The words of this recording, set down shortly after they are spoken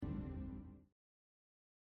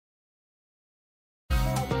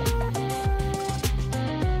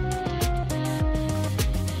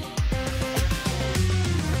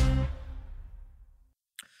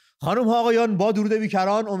خانم ها آقایان، با درود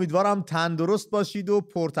بیکران، امیدوارم تندرست باشید و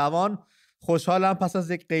پرتوان. خوشحالم پس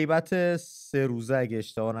از یک غیبت 3 روزه اگه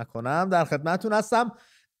اشتباه نکنم در خدمتتون هستم.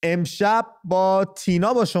 امشب با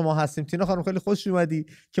تینا با شما هستیم. تینا خانم خیلی خوش اومدی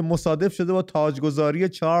که مصادف شده با تاجگذاری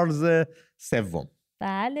چارلز سوم.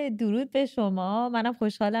 بله، درود به شما. منم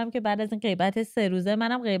خوشحالم که بعد از این غیبت 3 روزه،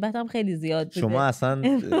 منم غیبتم خیلی زیاد بوده. شما اصلا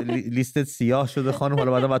لیستت سیاه شده خانم،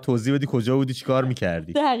 حالا بعدا باید توضیح بدی کجا بودی چیکار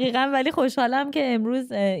میکردی. دقیقاً، ولی خوشحالم که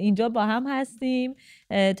امروز اینجا با هم هستیم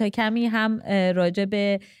تا کمی هم راجع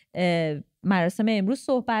به مراسم امروز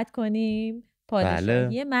صحبت کنیم.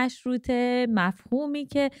 پادشاهی مشروطه، مفهومی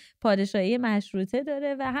که پادشاهی مشروطه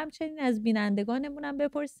داره و همچنین از بینندگانمون هم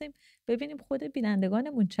بپرسیم ببینیم خود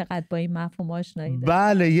بینندگانمون چقدر با این مفهوم آشنایی دارن.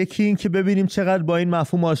 بله، یکی این که ببینیم چقدر با این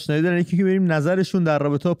مفهوم آشنایی دارن، یکی که ببینیم نظرشون در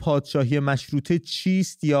رابطه با پادشاهی مشروطه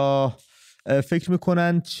چیست یا فکر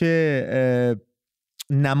میکنن چه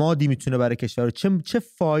نمادی میتونه برای کشور، چه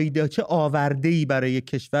فایده، چه آورده‌ای برای یک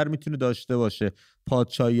کشور میتونه داشته باشه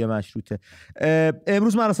پادشاهی مشروطه.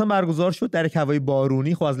 امروز مراسم برگزار شد در یک هوای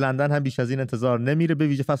بارونی. خب از لندن هم بیش از این انتظار نمیره، به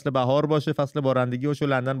ویژه فصل بهار باشه، فصل بارندگی باشه و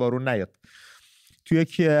لندن بارون نیاد. توی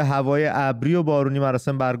یک هوای ابری و بارونی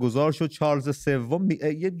مراسم برگزار شد. چارلز سوم،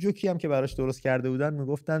 یه جوکی هم که براش درست کرده بودن،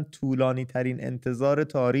 میگفتن طولانی ترین انتظار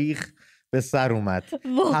تاریخ به سر اومد.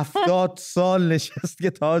 70 سال نشست که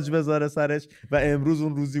تاج بذاره سرش و امروز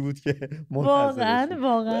اون روزی بود که منتظرش.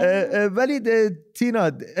 واقعا. ولی تینا،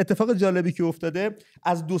 اتفاق جالبی که افتاده،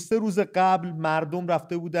 از 2-3 روز قبل مردم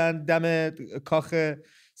رفته بودن دم کاخ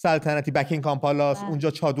سلطنتی بکینگهام پالاس،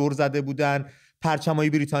 اونجا چادر زده بودن، پرچمای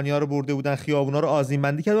بریتانیا رو برده بودن، خیابونا رو آذین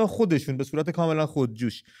بندی کردن خودشون به صورت کاملا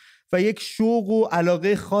خودجوش و یک شوق و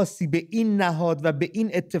علاقه خاصی به این نهاد و به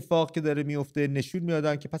این اتفاق که داره میفته نشون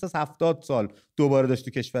میدادن که پس از 70 سال دوباره داشت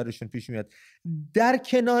تو کشورشون پیش میاد. در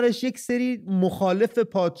کنارش یک سری مخالف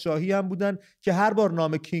پادشاهی هم بودن که هر بار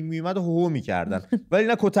نام کینگ میومد هو میکردن ولی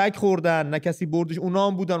نه کتک خوردن نه کسی بردش، اونا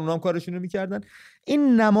هم بودن، اونا هم کارشون رو میکردن.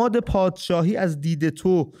 این نماد پادشاهی از دید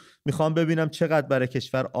تو میخوام ببینم چقدر برای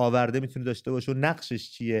کشور آورده میتونه داشته باشه و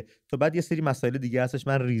نقشش چیه، تا بعد یه سری مسائل دیگه هستش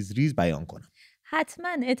من ریز ریز بیان کنم. حتما.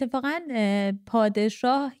 اتفاقا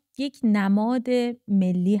پادشاه یک نماد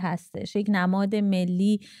ملی هستش، یک نماد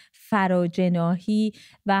ملی فراجناحی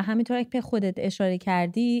و همینطور که به خودت اشاره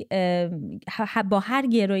کردی با هر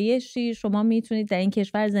گرایشی شما میتونید در این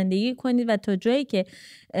کشور زندگی کنید و تا جایی که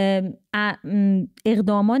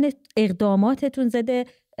اقداماتتون زده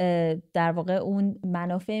در واقع اون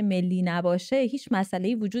منافع ملی نباشه هیچ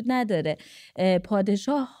مسئله‌ای وجود نداره.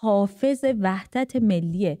 پادشاه حافظ وحدت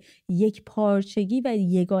ملیه، یک پارچگی و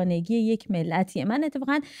یگانگی یک ملتیه. من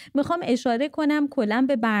اتفاقا میخوام اشاره کنم کلاً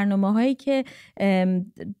به برنامه‌هایی که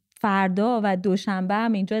فردا و دوشنبه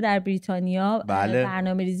هم اینجا در بریتانیا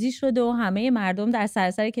برنامه ریزی شده و همه مردم در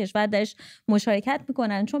سراسر کشور درش مشارکت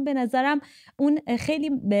میکنن، چون به نظرم اون خیلی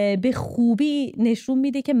به خوبی نشون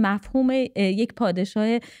میده که مفهوم یک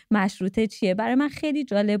پادشاه مشروطه چیه. برای من خیلی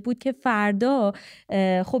جالب بود که فردا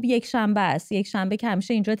خب یک شنبه است، یک شنبه که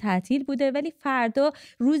همیشه اینجا تعطیل بوده، ولی فردا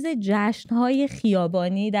روز جشن‌های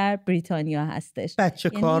خیابانی در بریتانیا هستش. بچه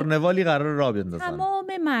کارنوالی قرار راه بندازن. تمام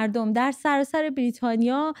مردم در سراسر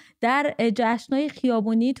بریتانیا در جشن‌های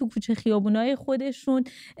خیابونی تو کوچه خیابونای خودشون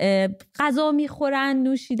غذا میخورن،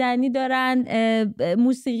 نوشیدنی دارن،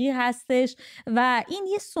 موسیقی هستش و این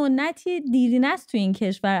یه سنتی دیرینه است تو این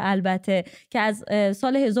کشور، البته که از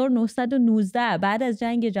سال 1919 بعد از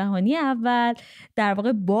جنگ جهانی اول در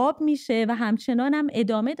واقع باب میشه و همچنان هم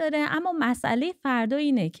ادامه داره. اما مسئله فردا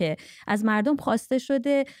اینه که از مردم خواسته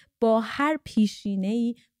شده با هر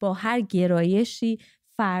پیشینه‌ای، با هر گرایشی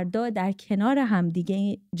فردا در کنار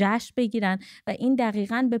همدیگه جشن بگیرن و این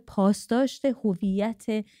دقیقاً به پاسداشت هویت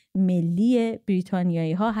ملی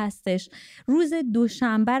بریتانیایی ها هستش. روز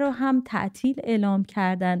دوشنبه رو هم تعطیل اعلام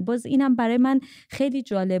کردن. باز اینم برای من خیلی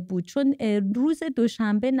جالب بود، چون روز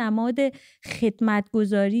دوشنبه نماد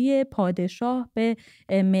خدمتگزاری پادشاه به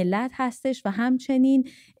ملت هستش و همچنین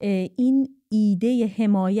این ایده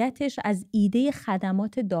حمایتش از ایده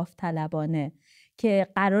خدمات داوطلبانه که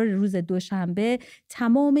قرار روز دوشنبه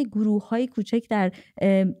تمام گروه‌های کوچک در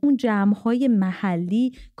اون جمع‌های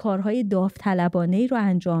محلی کارهای داوطلبانه‌ای رو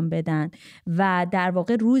انجام بدن و در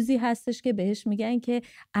واقع روزی هستش که بهش میگن که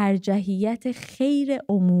ارجحیت خیر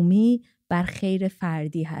عمومی بر خیر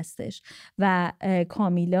فردی هستش و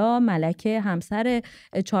کامیلا ملکه همسر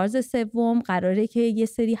چارلز سوم قراره که یه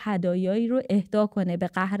سری هدایایی رو اهدا کنه به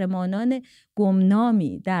قهرمانان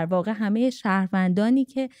گمنامی، در واقع همه شهروندانی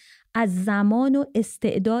که از زمان و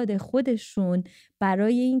استعداد خودشون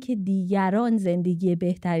برای اینکه دیگران زندگی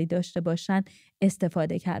بهتری داشته باشن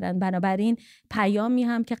استفاده کردن. بنابراین پیامی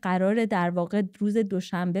هم که قراره در واقع روز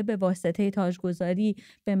دوشنبه به واسطه تاجگذاری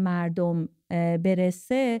به مردم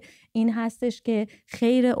برسه این هستش که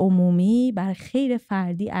خیر عمومی بر خیر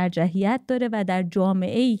فردی ارجحیت داره و در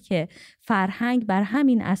جامعه‌ای که فرهنگ بر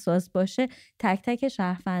همین اساس باشه تک تک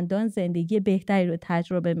شهروندان زندگی بهتری رو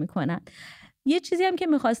تجربه میکنن. یه چیزی هم که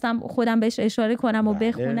میخواستم خودم بهش اشاره کنم و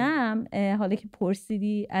بخونم حالا که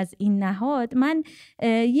پرسیدی از این نهاد، من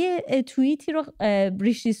یه توییتی رو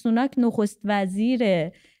ریشی سوناک نخست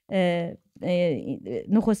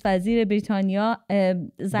وزیر بریتانیا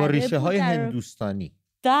با ریشه های هندوستانی،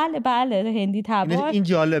 بله هندی تبار، این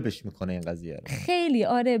جالبش میکنه این قضیه رو خیلی.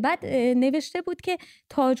 آره بعد نوشته بود که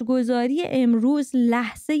تاجگذاری امروز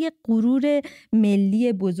لحظه غرور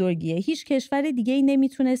ملی بزرگیه. هیچ کشور دیگه‌ای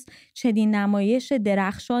نمیتونست چنین نمایش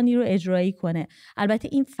درخشانی رو اجرایی کنه. البته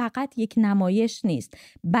این فقط یک نمایش نیست،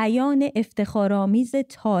 بیان افتخارآمیز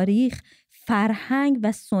تاریخ، فرهنگ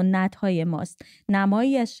و سنت‌های ماست،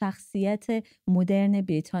 نمایی از شخصیت مدرن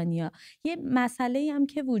بریتانیا. یه مسئله هم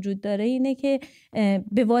که وجود داره اینه که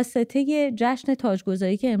به واسطه جشن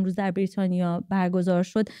تاجگذاری که امروز در بریتانیا برگزار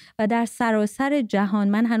شد و در سراسر جهان،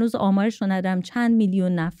 من هنوز آمارش رو ندارم، چند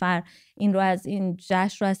میلیون نفر این رو از این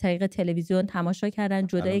جشن رو از طریق تلویزیون تماشا کردن،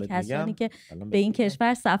 جدای کسانی که به این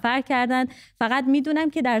کشور سفر کردن. فقط میدونم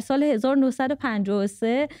که در سال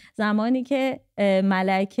 1953 زمانی که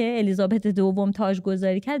ملکه الیزابت دوم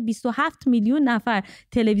تاجگذاری کرد 27 میلیون نفر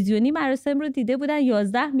تلویزیونی مراسم رو دیده بودن،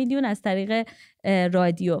 11 میلیون از طریق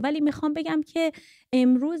رادیو. ولی میخوام بگم که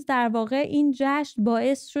امروز در واقع این جشن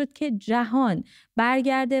باعث شد که جهان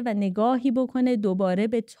برگرده و نگاهی بکنه دوباره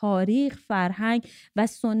به تاریخ، فرهنگ و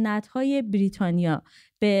سنت‌های بریتانیا،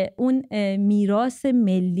 به اون میراث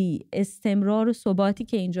ملی، استمرار و ثباتی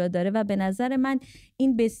که اینجا داره. و به نظر من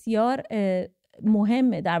این بسیار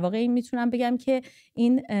مهمه. در واقع این میتونم بگم که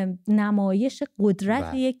این نمایش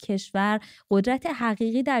قدرت یک کشور، قدرت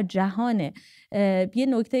حقیقی در جهانه. یه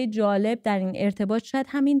نکته جالب در این ارتباط شاید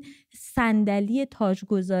همین صندلی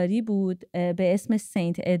تاجگذاری بود به اسم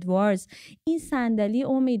سنت ادواردز. این صندلی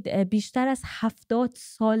امید بیشتر از 70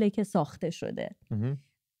 ساله که ساخته شده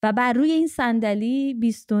و بر روی این صندلی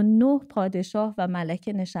 29 پادشاه و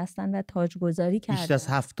ملکه نشستن و تاجگذاری کردن. بیشتر از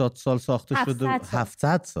 70 سال ساخته شده.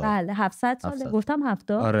 700 سال. بله 700 سال. گفتم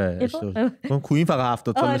 70. آره کوین فقط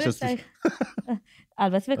 70 سال نشسته.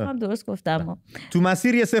 البته فکر کنم درست گفتم. تو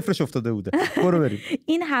مسیر یه صفرش افتاده بوده. برو بریم.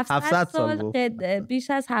 این 700 سال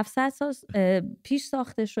بیش از 700 سال پیش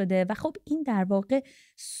ساخته شده و خب این در واقع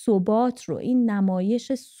ثبات رو، این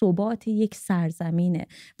نمایش ثبات یک سرزمینه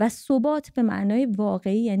و ثبات به معنای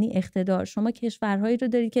واقعی یعنی اقتدار. شما کشورهایی رو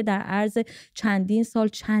دارید که در عرض چندین سال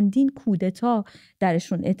چندین کودتا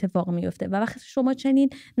درشون اتفاق میفته و وقتی شما چنین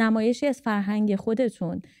نمایشی از فرهنگ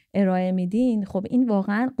خودتون ارائه میدین، خب این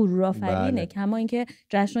واقعا غرورآفرینه. کما اینکه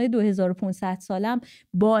جشن‌های 2500 سالم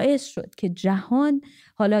باعث شد که جهان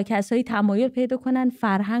حالا کسایی تمایل پیدا کنن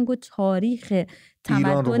فرهنگ و تاریخ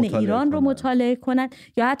تمدن ایران رو مطالعه کنن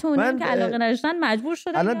یا حتی اونایی که علاقه نداشتن مجبور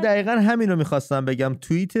شدن. الان دقیقاً همین رو می‌خواستم بگم.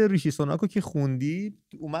 توییت ریشی سوناکو که خوندی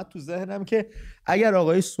اومد تو ذهنم که اگر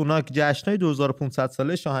آقای سوناک جشن‌های 2500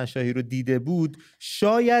 ساله شاهنشاهی رو دیده بود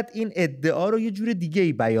شاید این ادعا رو یه جور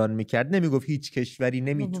دیگه‌ای بیان می‌کرد. نمیگفت هیچ کشوری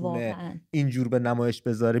نمیتونه اینجور به نمایش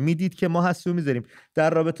بذاره. میدید که ما هستیم می‌ذاریم. در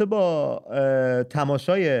رابطه با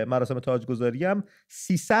تماشای مراسم تاجگذاری هم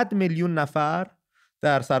 300 میلیون نفر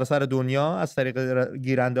در سراسر دنیا از طریق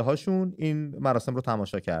گیرنده هاشون این مراسم رو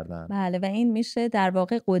تماشا کردن. بله و این میشه در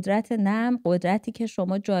واقع قدرت نم، قدرتی که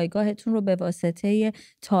شما جایگاهتون رو به واسطه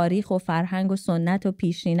تاریخ و فرهنگ و سنت و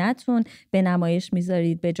پیشینتون به نمایش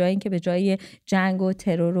میذارید، به جای اینکه به جای جنگ و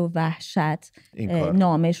ترور و وحشت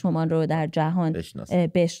نام شما رو در جهان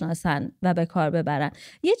بشناسن و به کار ببرن.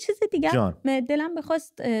 یه چیز دیگه دلم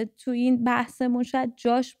بخواست تو این بحثمون شاید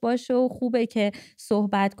جاش باشه و خوبه که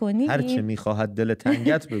صحبت کنیم. هر چه میخواهد دلت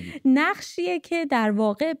نقشیه که در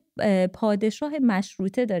واقع پادشاه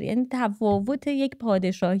مشروطه داره، یعنی تفاوت یک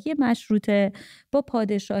پادشاهی مشروطه با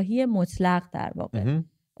پادشاهی مطلق در واقع.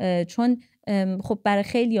 چون خب برای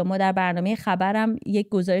خیلی ما در برنامه خبرم یک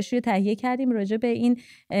گزارشی رو تهیه کردیم راجع به این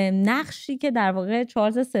نقشی که در واقع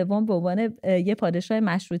چارلز سوم به عنوان یک پادشاه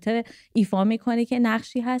مشروطه ایفا میکنه که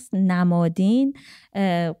نقشی هست نمادین.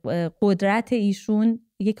 قدرت ایشون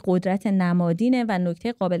یک قدرت نمادینه و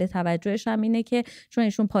نکته قابل توجهش هم اینه که چون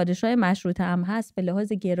ایشون پادشاه مشروطه هم هست به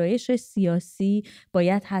لحاظ گرایش سیاسی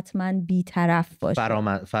باید حتما بی‌طرف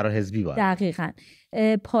باشه، فراحزبی باشه. دقیقاً.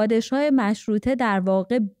 پادشاه مشروطه در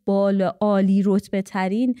واقع بالا عالی رتبه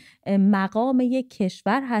ترین مقام یک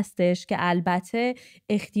کشور هستش که البته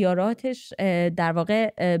اختیاراتش در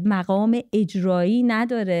واقع مقام اجرایی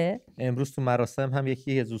نداره امروز تو مراسم هم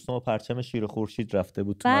یکی از دوستان با پرچم شیر خورشید رفته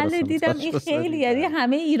بود تو بله مراسم دیدم. این تاجگذاری. خیلی، یعنی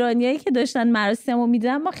همه ایرانیایی که داشتن مراسمو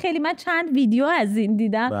میدیدن، من چند ویدیو از این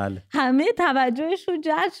دیدم. بله. همه توجهشون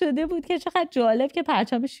جلب شده بود که چقدر جالب که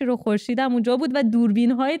پرچم شیر خورشید هم اونجا بود و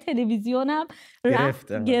دوربین‌های تلویزیون هم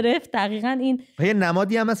گرفت. دقیقاً این یه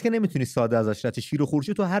نمادی هم هست که نمیتونی ساده ازش رد. شیر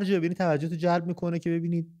خورشید تو هر جا ببینی توجهتو جلب میکنه که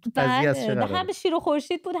ببینید قضیه از چه قراره. هم شیر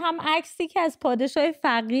خورشید بود، هم عکسی که از پادشاه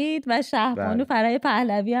فقید و شهبانو فرای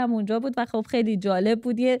پهلوی هم اونجا بود و خب خیلی جالب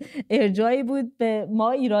بود. یه ارجایی بود به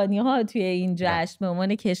ما ایرانی‌ها توی این جشن به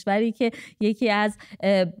عنوان کشوری که یکی از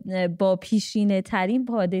با پیشینه ترین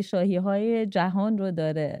پادشاهی‌های جهان رو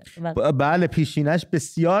داره. بله پیشینش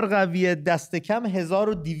بسیار قویه. دست کم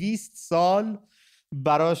 1200 سال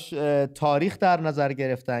براش تاریخ در نظر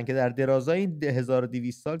گرفتن که در درازای این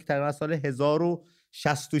 1200 سال که تقریبا سال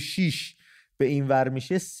 1066 به این ور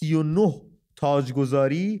میشه 39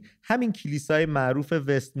 تاجگذاری همین کلیسای معروف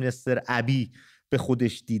وستمینستر ابی به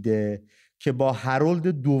خودش دیده که با هرولد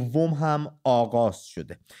دوم هم آغاز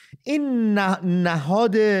شده. این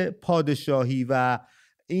نهاد پادشاهی و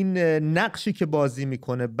این نقشی که بازی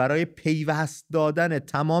میکنه برای پیوست دادن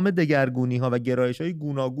تمام دگرگونی‌ها و گرایش‌های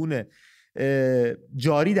گوناگون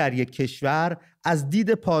جاری در یک کشور از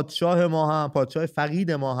دید پادشاه ما هم، پادشاه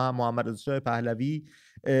فقید ما هم محمد رضا شاه پهلوی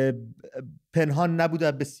پنهان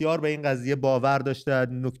نبوده، بسیار به این قضیه باور داشته،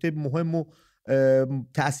 نکته مهم و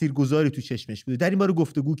تاثیرگذاری تو چشمش بوده. در این باره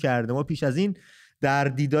گفتگو کرده. ما پیش از این در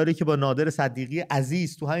دیداری که با نادر صدیقی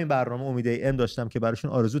عزیز تو همین برنامه امید ام داشتم که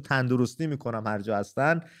براشون آرزو تندرستی میکنم هر جا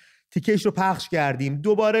هستن، تیکش رو پخش کردیم.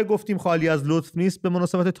 دوباره گفتیم خالی از لطف نیست. به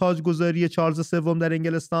مناسبت تاجگذاری چارلز سوم در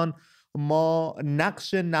انگلستان ما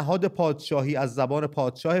نقش نهاد پادشاهی از زبان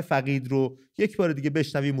پادشاه فقید رو یک بار دیگه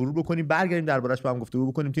بشنویم، مرور بکنیم، برگردیم دربارش با هم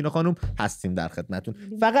گفتگو بکنیم. تینا خانم هستیم در خدمتتون.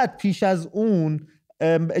 فقط پیش از اون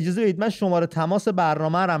اجازه بدید من شماره تماس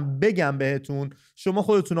برنامه رم بگم بهتون، شما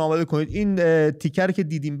خودتون آماده کنید. این تیکر که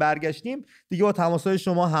دیدیم برگشتیم دیگه با تماس‌های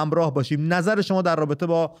شما همراه باشیم. نظر شما در رابطه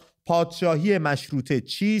با پادشاهی مشروطه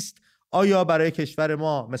چیست؟ آیا برای کشور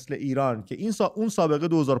ما مثل ایران که این اون سابقه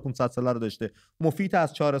 2500 ساله رو داشته، مفید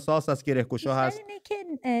از چاره‌ساز از گره‌گشا هست؟ اینه که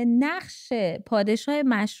نقش پادشاه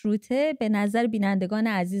مشروطه به نظر بینندگان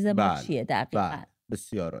عزیز ما چیه دقیقاً؟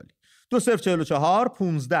 بسیار عالی. 2044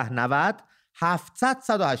 1590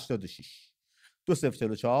 786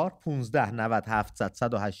 2044 1590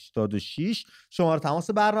 786 شماره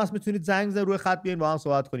تماس برنامه است. میتونید زنگ بزنید، روی خط بیاین با هم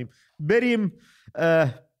صحبت کنیم. بریم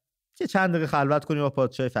که چند دقیقه خلوت کنیم و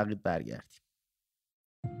پادشاه فقید برگردیم.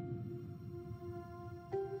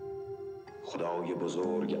 خدای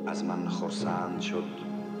بزرگ از من خرسند شد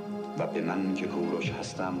و به من که کوروش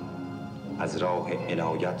هستم از راه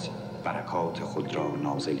عنایت برکات خود را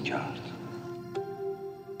نازل کرد.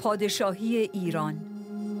 پادشاهی ایران،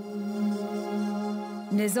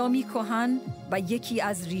 نظامی کهن و یکی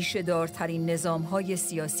از ریشه‌دارترین نظام‌های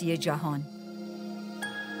سیاسی جهان.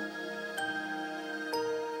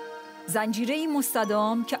 زنجیره‌ای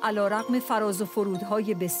مستدام که علی‌رغم فراز و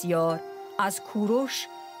فرودهای بسیار از کوروش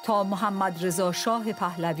تا محمد رضا شاه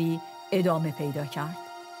پهلوی ادامه پیدا کرد.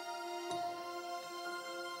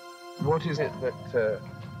 What is it that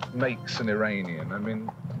makes an Iranian? I mean,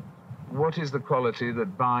 what is the quality that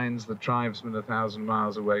binds the tribesman 1,000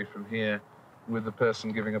 miles away from here with the person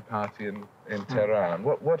giving a party in Tehran?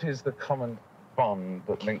 What is the common bond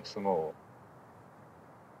that links them all?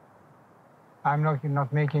 I'm not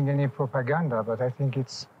making any propaganda, but I think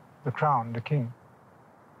it's the crown, the king.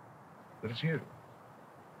 That is you?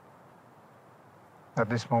 At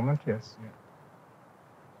this moment, yes. Yeah.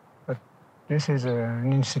 But this is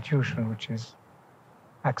an institution which is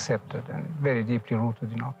accepted and very deeply rooted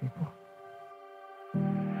in our people.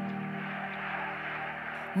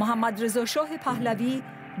 محمد رضا شاه پهلوی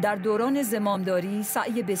در دوران زمامداری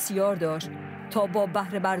سعی بسیار داشت تا با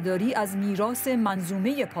بهره برداری از میراث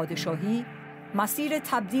منظومه پادشاهی مسیر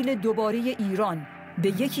تبدیل دوباره ایران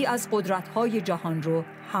به یکی از قدرت‌های جهان رو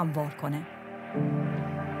هموار کنه.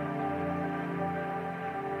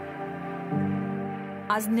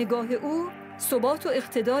 از نگاه او ثبات و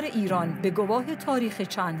اقتدار ایران به گواه تاریخ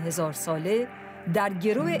چند هزار ساله در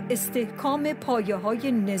گرو استحکام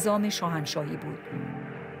پایه‌های نظام شاهنشاهی بود.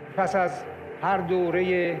 پس از هر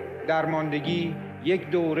دوره درماندگی یک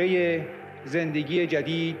دوره زندگی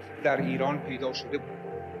جدید در ایران پیدا شده بود.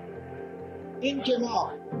 این که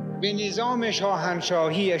ما به نظام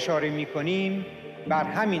شاهنشاهی اشاره می‌کنیم بر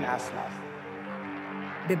همین اصل است.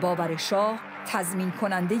 به باور شاه تضمین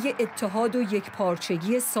کننده اتحاد و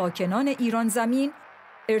یکپارچگی ساکنان ایران زمین،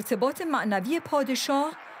 ارتباط معنوی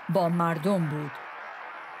پادشاه با مردم بود.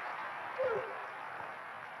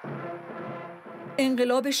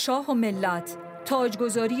 انقلاب شاه و ملت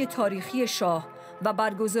تاجگذاری تاریخی شاه و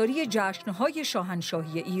برگزاری جشن‌های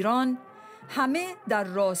شاهنشاهی ایران همه در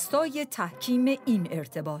راستای تحکیم این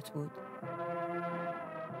ارتباط بود.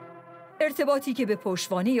 ارتباطی که به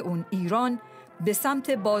پشتوانه اون ایران به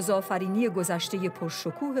سمت بازآفرینی گذشته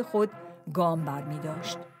پرشکوه خود گام برمی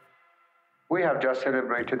داشت. We have just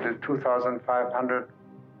celebrated the 2500th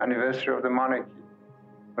anniversary of the monarchy.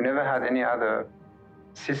 We never had any other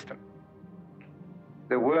system.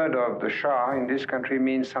 The word of the Shah in this country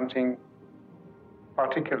means something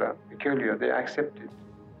particular, peculiar. They accept it.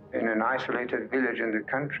 In an isolated village in the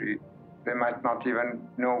country, they might not even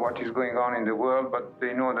know what is going on in the world, but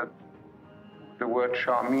they know that the word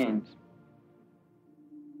Shah means.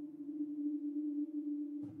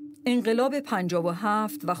 انقلاب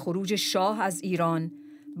 57 و خروج شاه از ایران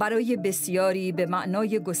برای بسیاری به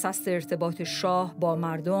معنای گسست ارتباط شاه با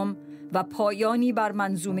مردم و پایانی بر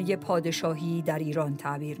منظومه پادشاهی در ایران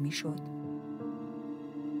تعبیر می شد.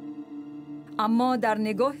 اما در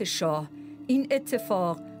نگاه شاه این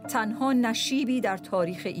اتفاق تنها نشیبی در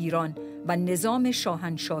تاریخ ایران و نظام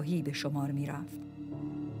شاهنشاهی به شمار می رفت.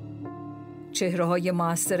 چهره‌های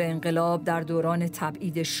مؤثر انقلاب در دوران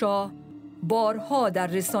تبعید شاه بارها در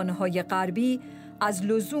رسانه‌های غربی از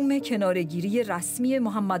لزوم کناره‌گیری رسمی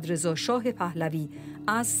محمد رضا شاه پهلوی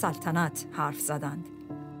از سلطنت حرف زدند.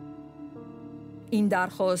 این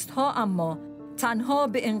درخواست‌ها اما تنها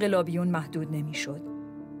به انقلابیون محدود نمی‌شد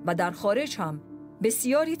و در خارج هم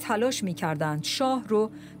بسیاری تلاش می‌کردند شاه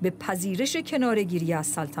رو به پذیرش کناره‌گیری از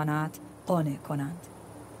سلطنت قانع کنند.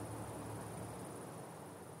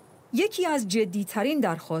 یکی از جدی‌ترین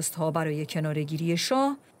درخواست‌ها برای کناره‌گیری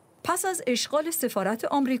شاه پس از اشغال سفارت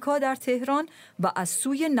آمریکا در تهران و از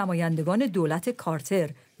سوی نمایندگان دولت کارتر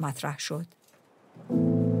مطرح شد.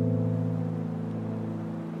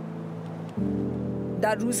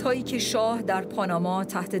 در روزهایی که شاه در پاناما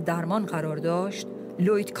تحت درمان قرار داشت،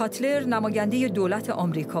 لوید کاتلر نماینده دولت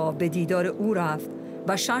آمریکا به دیدار او رفت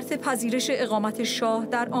و شرط پذیرش اقامت شاه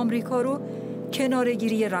در آمریکا رو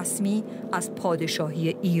کناره‌گیری رسمی از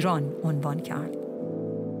پادشاهی ایران عنوان کرد.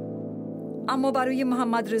 اما برای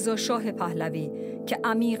محمد رضا شاه پهلوی که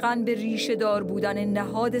عمیقاً به ریشه دار بودن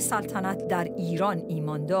نهاد سلطنت در ایران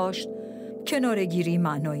ایمان داشت، کناره‌گیری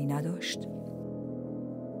معنایی نداشت.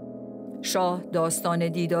 شاه داستان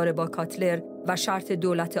دیدار با کاتلر و شرط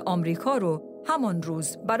دولت آمریکا رو همان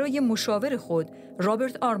روز برای مشاور خود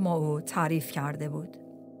رابرت آرمائو تعریف کرده بود.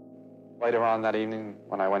 Later on that evening,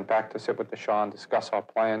 when I went back to sit with the Shah and discuss our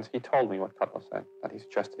plans, he told me what Cutler said, that he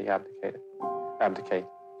suggested he abdicate.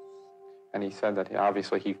 And he said that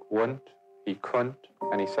obviously he wouldn't, he couldn't,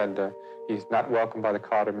 and he said he's not welcomed by the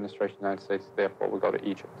Carter administration of the United States, therefore we'll go to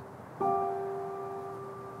Egypt.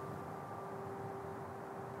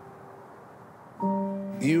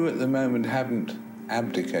 You at the moment haven't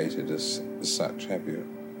abdicated as such, have you?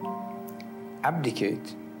 Abdicate,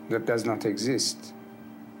 that does not exist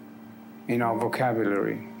in our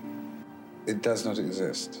vocabulary. It does not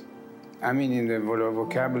exist. I mean, in the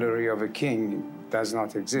vocabulary of a king, it does not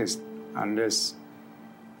exist unless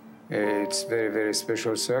it's very, very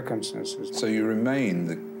special circumstances. So you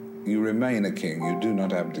remain a king, you do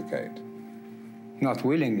not abdicate? Not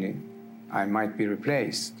willingly. I might be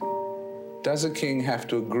replaced. Does a king have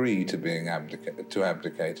to agree to being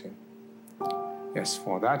abdicating? Yes,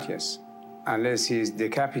 for that, yes. Unless he is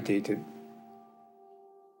decapitated.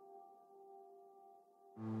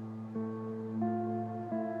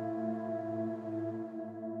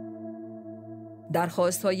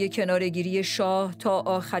 درخواست‌های کناره‌گیری شاه تا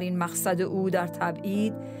آخرین مقصد او در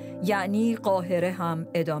تبعید یعنی قاهره هم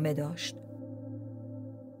ادامه داشت.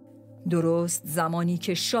 درست زمانی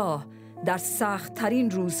که شاه در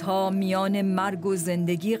سخت‌ترین روزها میان مرگ و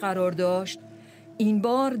زندگی قرار داشت، این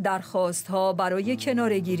بار درخواست‌ها برای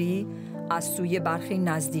کناره‌گیری از سوی برخی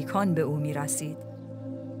نزدیکان به او می‌رسید.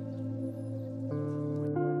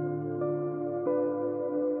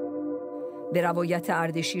 به روایت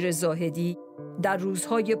اردشیر زاهدی در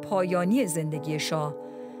روزهای پایانی زندگی شاه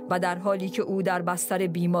و در حالی که او در بستر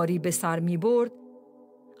بیماری به سر می‌برد،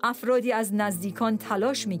 افرادی از نزدیکان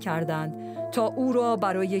تلاش می‌کردند تا او را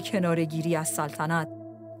برای کناره‌گیری از سلطنت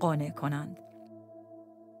قانع کنند.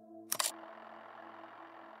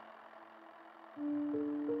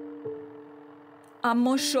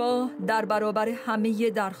 اما شاه در برابر همه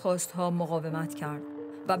درخواست‌ها مقاومت کرد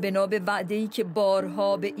و بنا به وعده‌ای که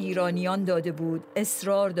بارها به ایرانیان داده بود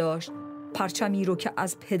اصرار داشت پرچمی رو که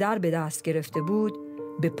از پدر به دست گرفته بود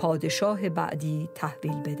به پادشاه بعدی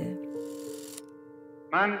تحویل بده.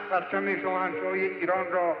 من پرچم شاهنشاهی ایران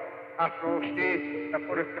را افراشته و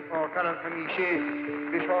پر افتخارتر از همیشه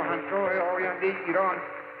به شاهنشاه آینده ایران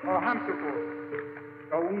خواهم سپرد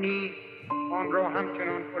تا او نیز آن را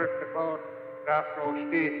همچنان پر افتخار و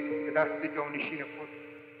افراشته به دست جانشین خود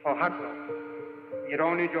خواهد داد.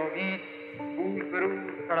 ایران جاوید روز به روز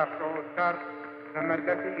سرافرازتر و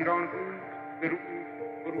ملت ایران روز به روز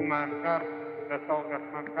برومندتر و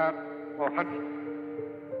سعادتمندتر خواهد شد.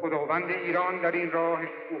 خداوند ایران در این راه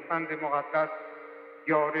شکوفند مقدس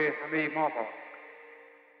یار همه ما باد.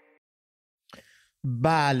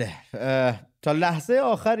 بله، تا لحظه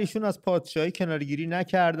آخر ایشون از پادشاهی کنارگیری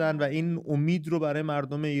نکردن و این امید رو برای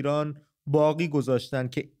مردم ایران باقی گذاشتن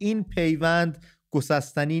که این پیوند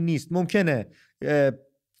گسستنی نیست. ممکنه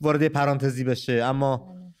وارد پرانتزی بشه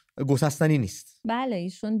اما گسستنی نیست. بله،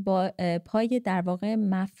 ایشون با پای در واقع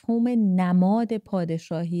مفهوم نماد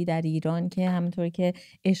پادشاهی در ایران که همونطور که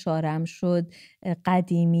اشارم شد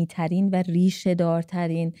قدیمی ترین و ریشه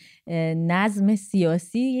دارترین نظم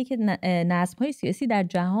سیاسی، یکی نظم‌های سیاسی در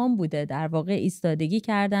جهان بوده، در واقع ایستادگی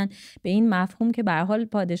کردن به این مفهوم که به هر حال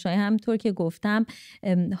پادشاهی همونطور که گفتم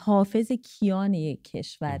حافظ کیان یک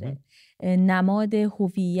کشوره، نماد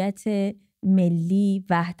هویت ملی،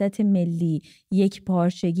 وحدت ملی، یک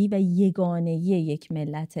پارچگی و یگانگی یک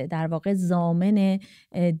ملته، در واقع ضامن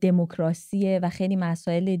دموکراسی و خیلی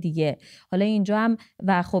مسائل دیگه. حالا اینجا هم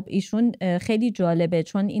و خب ایشون خیلی جالبه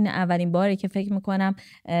چون این اولین باره که فکر میکنم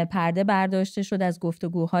پرده برداشته شد از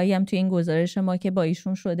گفتگوهایی هم توی این گزارش ما که با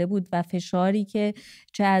ایشون شده بود و فشاری که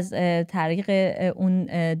چه از طریق اون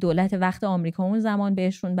دولت وقت آمریکا اون زمان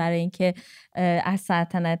بهشون برای اینکه از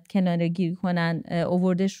سلطنت کناره‌گیری کنن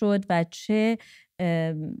آورده شد و چه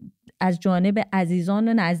از جانب عزیزان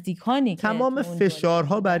و نزدیکانی که تمام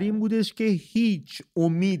فشارها بر این بودش که هیچ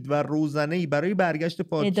امید و روزنه‌ای برای برگشت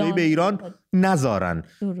پادشاهی به ایران نذارن.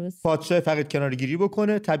 پادشاه فقط کنارگیری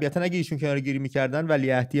بکنه. طبیعتا اگه ایشون کنارگیری میکردن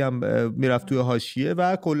ولیعهدی هم میرفت توی حاشیه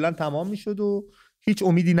و کلا تمام میشد و هیچ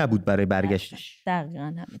امیدی نبود برای برگشتش. دقیقاً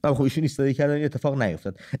همین. خب ایشون ایستادگی کردن، این اتفاق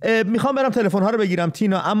نیفتاد. میخوام برم تلفن ها رو بگیرم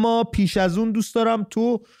تینا، اما پیش از اون دوست دارم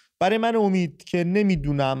تو برای من امید که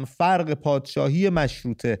نمیدونم فرق پادشاهی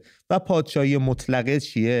مشروطه و پادشاهی مطلقه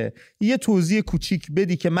چیه یه توضیح کوچیک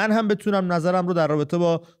بدی که من هم بتونم نظرم رو در رابطه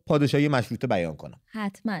با پادشاهی مشروطه بیان کنم.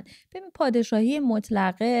 حتما. ببین پادشاهی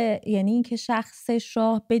مطلقه یعنی اینکه شخص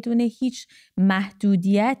شاه بدون هیچ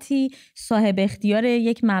محدودیتی صاحب اختیار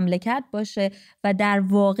یک مملکت باشه و در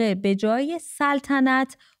واقع به جای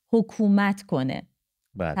سلطنت حکومت کنه.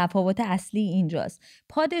 تفاوت اصلی اینجاست.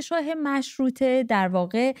 پادشاه مشروطه در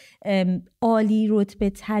واقع عالی رتبه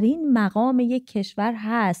ترین مقام یک کشور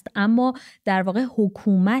هست اما در واقع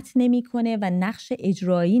حکومت نمیکنه و نقش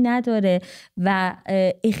اجرایی نداره و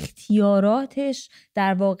اختیاراتش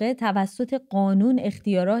در واقع توسط قانون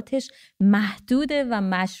اختیاراتش محدوده و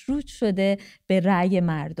مشروط شده به رأی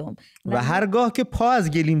مردم و هرگاه که پا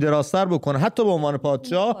از گلیم درازتر بکنه حتی به عنوان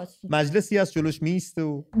پادشاه مجلسی از جلوش میسته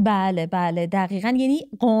و بله دقیقاً، یعنی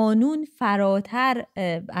قانون فراتر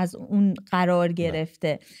از اون قرار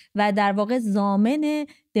گرفته و در واقع ضامن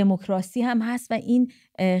دموکراسی هم هست و این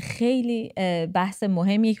خیلی بحث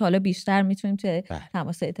مهمیه که حالا بیشتر میتونیم توی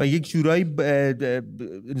تماس و یک جورایی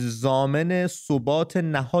ضامن ثبات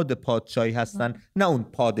نهاد پادشاهی هستن، نه اون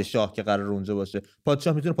پادشاه که قرار اونجا باشه.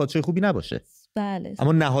 پادشاه میتونه پادشاه خوبی نباشه، بله،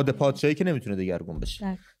 اما نهاد پادشاهی که نمیتونه دگرگون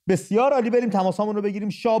بشه. بسیار عالی، بریم تماسامون رو بگیریم.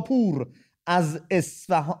 شاپور از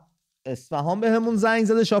اصفهان به همون زنگ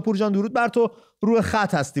زده. شاپور جان درود بر تو، روی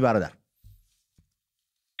خط هستی برادر.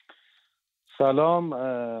 سلام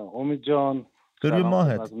امید جان. درود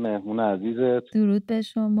ماهت. مهمون عزیزت. درود به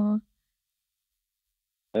شما.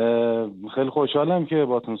 خیلی خوشحالم که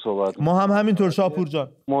باتون صحبت ما هم همینطور شاپور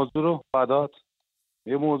جان. موضوع رو فدات.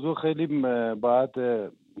 یه موضوع خیلی باید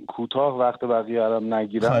کوتاه وقت بقیه هم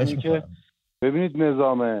نگیرم. این که ببینید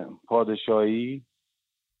نظام پادشاهی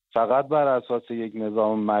فقط بر اساس یک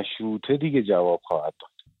نظام مشروطه دیگه جواب خواهد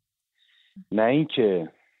داد، نه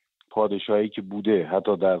اینکه پادشاهی که بوده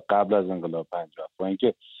حتی در قبل از انقلاب 50 با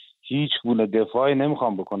اینکه هیچ گونه دفاعی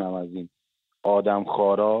نمیخوام بکنم از این آدم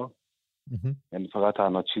خارا، یعنی فقط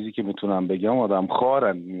تنها چیزی که میتونم بگم آدم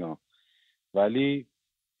خارن اینا، ولی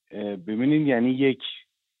ببینید یعنی یک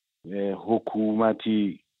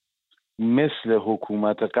حکومتی مثل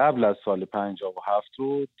حکومت قبل از سال 57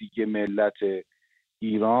 رو دیگه ملت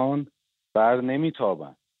ایران بر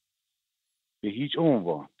نمیتابن به هیچ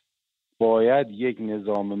عنوان. باید یک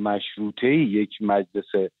نظام مشروطه‌ای، یک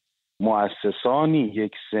مجلس مؤسسانی،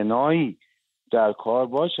 یک سنایی در کار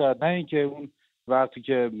باشد، نه اینکه اون وقتی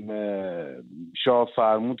که شاه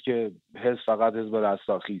فرمود که حزب فقط حزب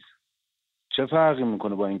رستاخیز. چه فرقی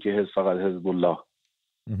میکنه با اینکه حزب فقط حزب الله؟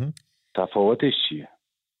 تفاوتش چیه؟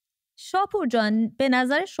 شاپور جان به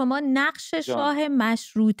نظر شما نقش شاه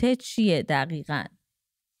مشروطه چیه دقیقاً؟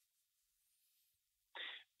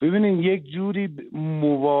 ببینین یک جوری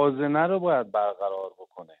موازنه رو باید برقرار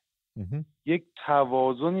بکنه، یک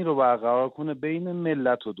توازنی رو برقرار کنه بین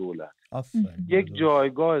ملت و دولت. یک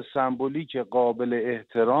جایگاه سمبولیک قابل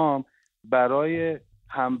احترام برای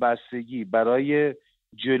همبستگی، برای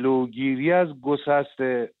جلوگیری از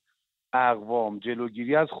گسست اقوام،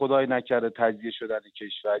 جلوگیری از خدای نکرده تجزیه شدن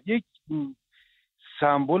کشور، یک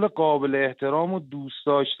سمبل قابل احترام و دوست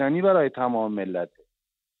داشتنی برای تمام ملته.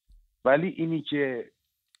 ولی اینی که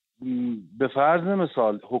به فرض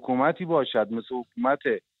مثال حکومتی باشد مثل حکومت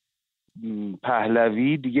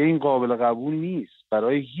پهلوی، دیگه این قابل قبول نیست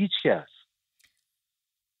برای هیچ کس.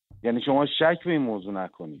 یعنی شما شک به این موضوع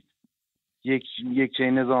نکنید، یک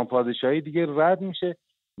چنین نظام پادشاهی دیگه رد میشه.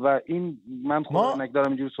 و این من خودم دارم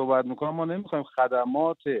اینجور صحبت میکنم، ما نمیخوایم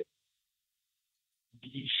خدمات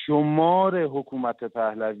بیشمار حکومت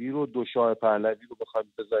پهلوی رو، دو شاه پهلوی رو بخوایم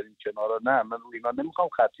بذاریم کنار. نه، من روی اینا نمیخوام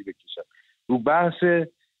خطی بکشم. رو بحث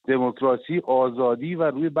دموکراسی، آزادی و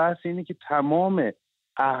روی بحث اینه که تمام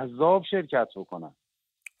احزاب شرکت بکنن،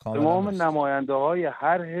 تمام نماینده های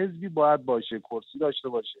هر حزبی باید باشه، کرسی داشته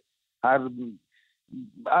باشه.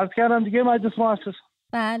 عرض کردم دیگه مجلس مؤسسه.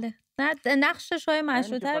 بله، نقشش های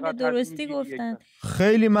مشروطه رو به درستی گفتن.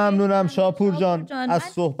 خیلی ممنونم شاپور جان از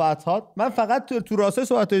صحبتات. من فقط تو راستای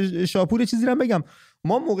صحبت شاپور چیزی رو بگم.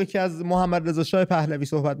 ما موقعی که از محمد رضا شاه پهلوی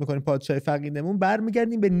صحبت میکنیم، پادشاه فقیدمون،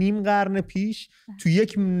 برمیگردیم به نیم قرن پیش تو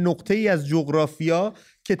یک نقطه ای از جغرافیا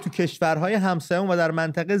که تو کشورهای همسایه‌مون و در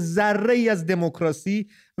منطقه ذره ای از دموکراسی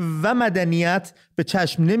و مدنیت به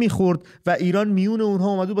چشم نمیخورد و ایران میون اونها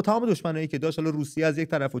اومده با تمام دشمنایی که داشت، حالا روسیه از یک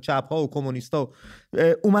طرف و چپ‌ها و کمونیست‌ها،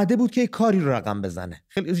 اومده بود که کاری رو رقم بزنه.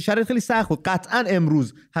 خیلی شرایط خیلی سخت بود. قطعاً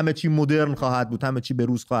امروز همه چی مدرن خواهد بود، همه چی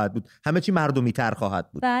بروز خواهد بود، همه چی مردمی‌تر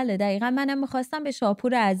خواهد بود. بله دقیقاً. منم می‌خواستم به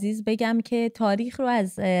شاپور عزیز بگم که تاریخ رو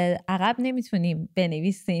از عقب نمیتونیم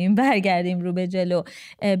بنویسیم، برگردیم رو به جلو.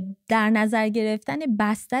 در نظر گرفتن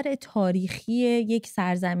بستر تاریخی یک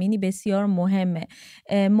سرزمینی بسیار مهمه.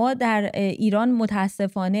 ما در ایران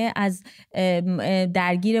متاسفانه از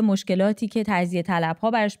درگیر مشکلاتی که تجزیه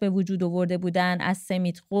طلب‌ها برش به وجود آورده بودن، از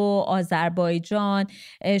سمیتقو، آذربایجان،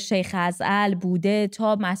 شیخ ازعل بوده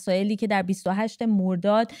تا مسائلی که در 28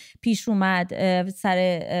 مرداد پیش اومد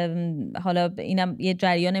سر، حالا اینم یه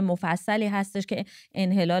جریان مفصلی هستش که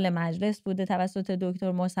انحلال مجلس بوده توسط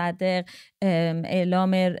دکتر مصدق،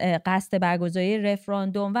 اعلام قصد برگزاری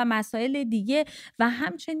رفراندوم و مسائل دیگه، و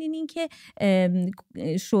همچنین این که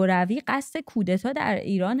شوروی قصد کودتا در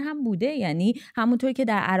ایران هم بوده. یعنی همونطور که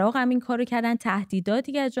در عراق هم این کارو کردن،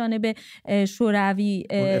 تهدیداتی که از جانب شوروی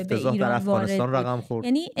به ایران وارد رقم خورد.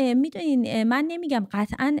 یعنی میدونین من نمیگم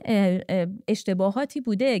قطعا اشتباهاتی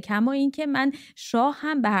بوده، کما این که من شاه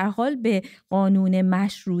هم به هر حال به قانون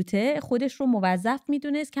مشروطه خودش رو موظف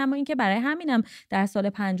میدونست، کما این که برای همینم در سال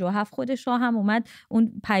 57 خود شاه هم اومد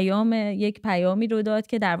اون یک پیامی رو داد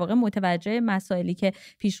که در واقع متوجه مسائلی که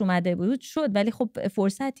پیش اومده بود شد، ولی خب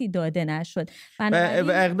فرصتی داده نشد.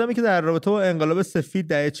 اقدامی که در رابطه با انقلاب سفید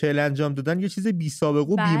دهه 40 انجام دادن یه چیز بی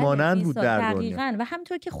سابقه و بی‌مانند بود در دنیا. دقیقاً. و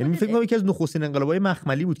همونطور که خودت فکر کنم یکی از نخستین انقلاب‌های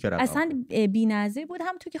مخملی بود که اصلا بی‌نظیر بود.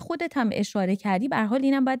 همونطور که خودت هم اشاره کردی، به هر حال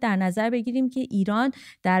اینم باید در نظر بگیریم که ایران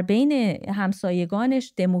در بین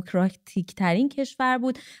همسایگانش دموکراتیک ترین کشور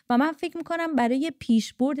بود و من فکر می‌کنم برای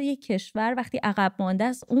پیشبرد یک کشور وقتی عقب مانده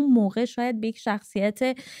است، اون موقع شاید به یک شخصیت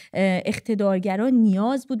اقتدارگرا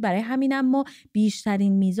نیاز بود. برای همینم ما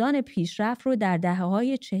بیشترین میزان پیشرفت رو در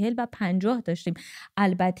دهه‌های 40 و 50 داشتیم.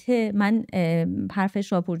 البته من حرف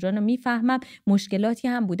شاپور جان رو میفهمم، مشکلاتی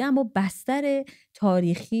هم بوده، اما بستر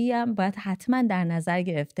تاریخی هم باید حتما در نظر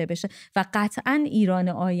گرفته بشه و قطعا ایران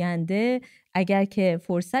آینده اگر که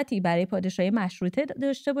فرصتی برای پادشاهی مشروطه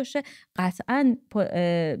داشته باشه، قطعا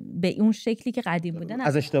به اون شکلی که قدیم بودن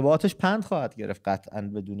از اشتباهاتش پند خواهد گرفت، قطعا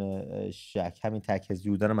بدون شک. همین تک‌حزبی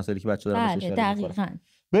بودن مسائلی که بچه‌ها دارن بهش اشاره می‌کنن.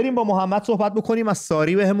 بریم با محمد صحبت بکنیم. از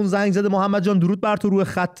ساری به همون زنگ زده. محمد جان درود بر تو، روی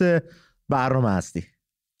خط برنامه هستی.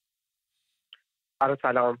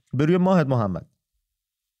 سلام. بروی ماهت محمد.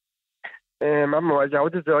 من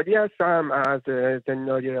موجود زادی هستم از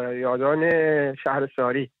زندانیان شهر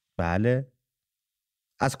ساری. بله.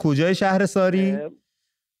 از کجای شهر ساری؟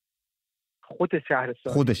 خود شهر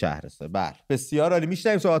ساری. خود شهر ساری. بله. بسیار عالی.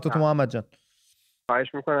 میشنویم صحبتاتو محمد جان.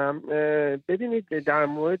 خواهش میکنم. ببینید در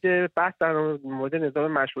مورد بحث در مورد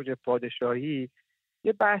نظام مشروطه پادشاهی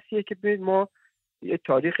یه بحثیه که ببینید ما یه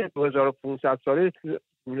تاریخ 2500 ساله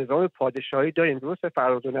نظام پادشاهی داریم. درسته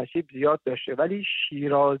فراز و نشیب زیاد داشته، ولی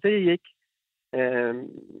شیرازه یک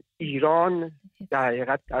ایران در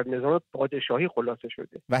حقیقت در نظام پادشاهی خلاصه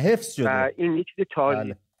شده و حفظ شده و این یک چیز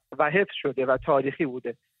تاریخی و حفظ شده و تاریخی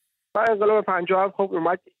بوده. و انقلاب 57 خب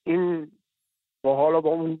اومد این با حالا با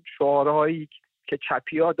اون شعارهایی که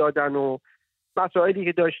چپی‌ها دادن و مسائلی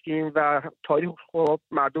که داشتیم و تاریخ خب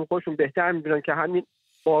مردم خودشون بهتر می‌دونن که همین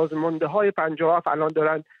بازمانده‌های 57 الان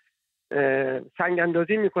دارن سنگ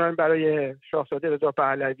اندازی میکنن برای شاهزاده رضا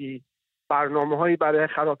پهلوی، برنامه‌هایی برای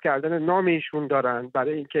خراب کردن نام ایشون دارن،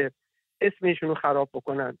 برای اینکه اسم ایشون رو خراب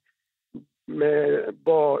بکنن،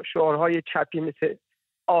 با شعارهای چپی مثل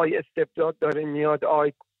آی استبداد داره میاد،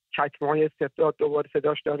 آی چکمه‌های استبداد دوباره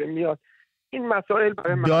صداش داره میاد. این مسائل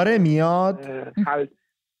برای داره میاد حل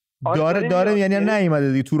داره یعنی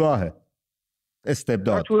نیومده دیگه، تو راهه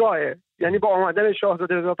استبداد، تو راهه. یعنی با آمدن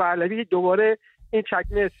شاهزاده رضا پهلوی دوباره این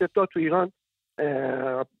چکمه استبداد تو ایران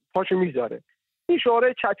پاشو میذاره. این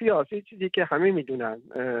شعار چپی هاست، این چیزی که همه میدونن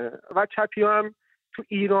و چپی ها هم تو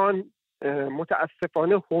ایران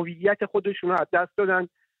متاسفانه هویت خودشون رو از دست دادن،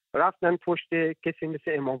 رفتن پشت کسی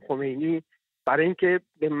مثل امام خمینی برای اینکه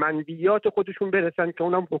به منویات خودشون برسن که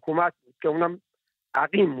اونم حکومت بود، که اونم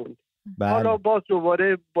عقیم موند. حالا باز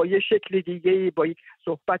دوباره با یه شکل دیگه‌ای، با یک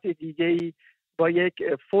صحبت دیگه‌ای، با یک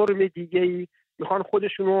فرم دیگه‌ای میخوان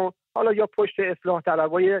خودشونو حالا یا پشت اصلاح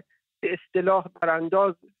طلبای به اصطلاح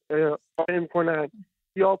برانداز قائم کنن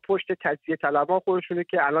یا پشت تجزیه طلبها خودشونو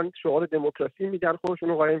که الان شعار دموکراسی میدن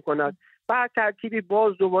خودشونو قائم کنن. بعد ترتیبی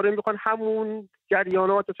باز دوباره میخوان همون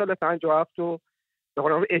جریانات سال 57 رو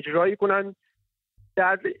اجرایی کنن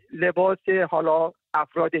در لباس حالا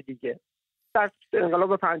افراد دیگه. در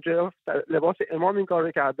انقلاب 57 لباس امام این کار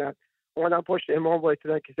رو کردن، اومدن پشت امام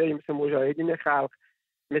وایسادن کسایی مثل مجاهدین خلق،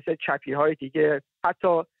 مثل چپی های دیگه،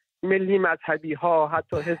 حتی ملی مذهبی ها،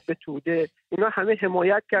 حتی حزب توده، اینا همه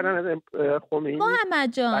حمایت کردن از خمینی.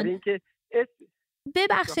 محمد جان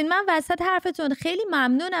ببخشید من وسط حرفتون، خیلی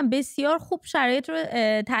ممنونم، بسیار خوب شرایط رو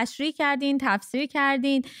تشریح کردین، تفسیر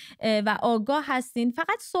کردین و آگاه هستین.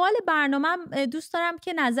 فقط سوال برنامه دوست دارم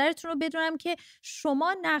که نظرتون رو بدونم که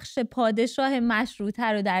شما نقش پادشاه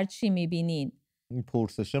مشروطه رو در چی میبینین؟ این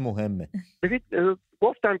پرسش مهمه. ببینید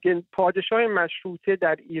گفتم که پادشاه مشروطه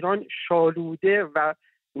در ایران شالوده و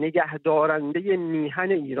نگهدارنده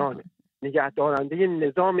میهن ایرانه، نگهدارنده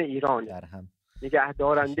نظام ایرانه،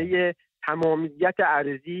 نگهدارنده تمامیت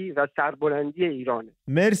ارضی و سربلندی ایرانه.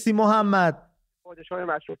 مرسی محمد. پادشاه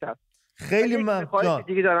مشروطه است. خیلی من خواهش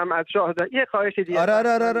دیگه دارم از شاهزاده، یه خواهش دیگه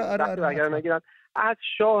اگر نگیرم از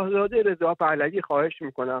شاهزاده رضا پهلوی خواهش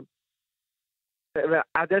میکنم و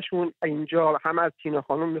ازشون اینجا هم از تینا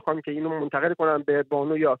خانم میخوام که اینو منتقل کنم به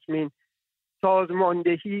بانو یاسمین،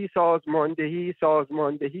 سازماندهی سازماندهی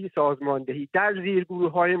سازماندهی سازماندهی در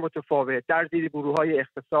زیرگروه‌های متفاوت، در زیرگروه‌های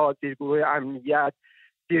اقتصاد، زیرگروه امنیت،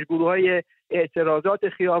 زیرگروه‌های اعتراضات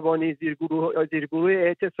خیابانی، زیرگروه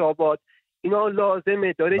اعتصابات، اینا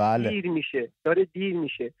لازمه، داره دیر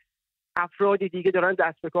میشه. افرادی دیگه دارن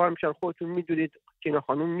دست به کار میشن، خودتون میدونید، تینا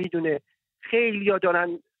خانم میدونه، خیلی‌ها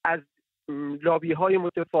دارن از لابی‌های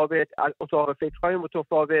متفاوت، از اتاق فکرهای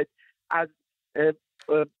متفاوت، از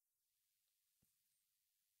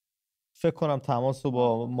فکر کنم تماس رو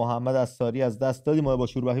با محمد اساری از دست دادیم ما با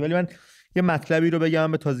شوربختی، ولی من یه مطلبی رو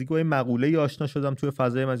بگم. به تازگی با این مقوله‌ای آشنا شدم توی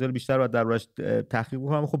فضای مجال بیشتر و دربارش تحقیق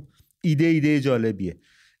بکنم. خب ایده جالبیه،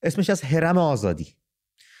 اسمش از هرم آزادی.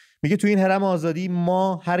 میگه توی این هرم آزادی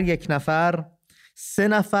ما هر یک نفر 3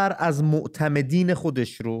 نفر از معتمدین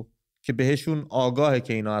خودش رو که بهشون آگاهه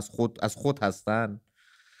که اینا از خود هستن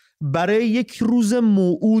برای یک روز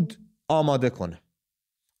موعود آماده کنه.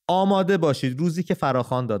 آماده باشید، روزی که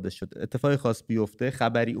فراخوان داده شد، اتفاقی خاص بیفته،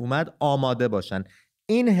 خبری اومد، آماده باشن.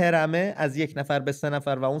 این هرمه از 1 نفر به 3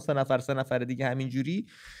 نفر و اون 3 نفر دیگه همینجوری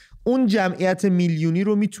اون جمعیت میلیونی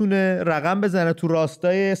رو میتونه رقم بزنه تو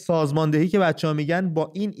راستای سازماندهی که بچه‌ها میگن.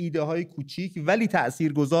 با این ایده های کوچیک ولی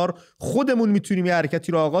تاثیرگذار خودمون میتونیم یه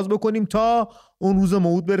حرکتی رو آغاز بکنیم تا اون روز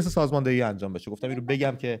موعود برسه سازماندهی انجام بشه. گفتم این رو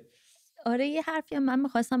بگم که آره یه حرفی من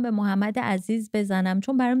میخواستم به محمد عزیز بزنم،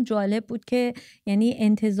 چون برام جالب بود که یعنی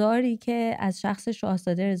انتظاری که از شخص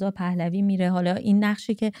شاهزاده رضا پهلوی میره، حالا این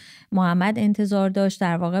نقشی که محمد انتظار داشت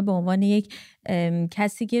در واقع به عنوان یک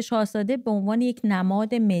کسی که شاهزاده به عنوان یک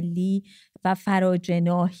نماد ملی و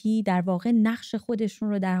فراجناحی در واقع نقش خودشون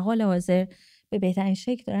رو در حال حاضر به بهترین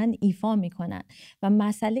شکل دارن ایفا میکنن و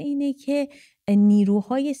مسئله اینه که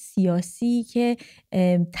نیروهای سیاسی که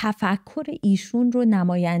تفکر ایشون رو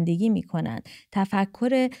نمایندگی میکنن،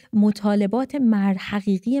 تفکر مطالبات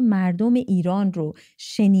حقیقی مردم ایران رو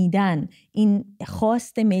شنیدن، این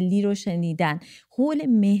خواست ملی رو شنیدن، حول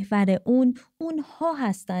محور اونها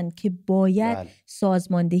هستن که باید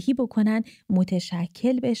سازماندهی بکنن،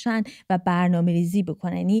 متشکل بشن و برنامه ریزی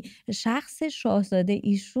بکنن. یعنی شخص شاهزاده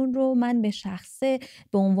ایشون رو من به شخصه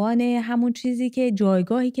به عنوان همون چیزی که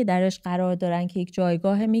جایگاهی که درش قرار دارن دارن که یک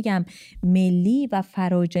جایگاه میگم ملی و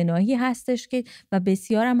فراجناحی هستش که و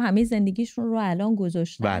بسیار هم همه زندگیشون رو الان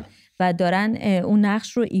گذاشتن و دارن اون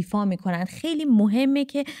نقش رو ایفا میکنن. خیلی مهمه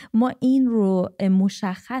که ما این رو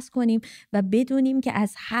مشخص کنیم و بدونیم که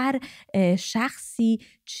از هر شخصی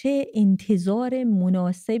چه انتظار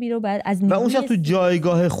مناسبی رو باید از نیروی و اون شخص تو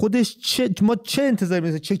جایگاه خودش ما چه انتظاری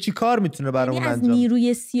می‌ذاریم، چی کار میتونه برامون انجام بده. از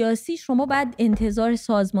نیروی سیاسی شما باید انتظار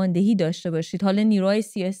سازماندهی داشته باشید. حالا نیروهای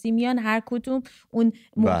سیاسی میان هر کدوم اون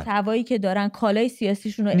محتوایی که دارن کالای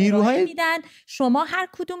سیاسیشون رو ارائه میدن، شما هر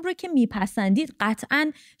کدوم رو که میپسندید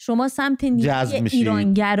قطعاً شما سمت نیروی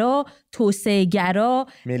ایرانگرا، توسعه‌گرا،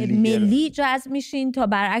 ملی جذب میشین تا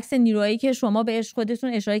برعکس نیروهایی که شما بهش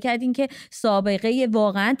خودتون اشاره کردین که سابقه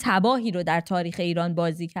واقعاً تباهی رو در تاریخ ایران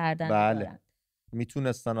بازی کردن. بله.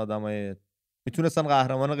 میتونستن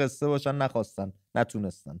قهرمان قصه باشن، نخواستن،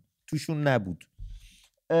 نتونستن، توشون نبود.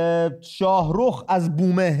 شاهرخ از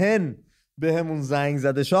بومهن به همون زنگ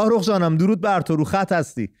زده. شاهرخ جانم درود بر تو، رو خط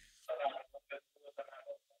هستی.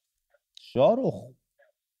 شاهرخ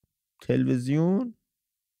تلویزیون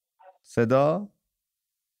صدا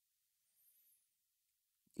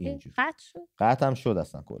اینجور قطع هم شد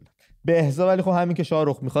اصلا کلا. بهزاد ولی خب همین که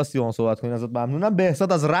شاهرخ می‌خواستی با اون صحبت کنین ازت ممنونم.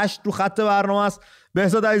 بهزاد از رشت رو خط برنامه است.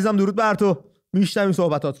 بهزاد عزیزم درود بر تو، میشنویم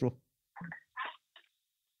صحبتات رو.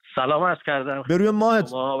 سلام عرض کردم. بروی ماهت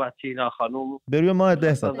شما و تینا خانم. بروی ماهت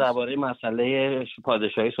بهزاد. درباره مسئله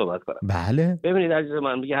پادشاهی صحبت کنم. بله. ببینید عزیز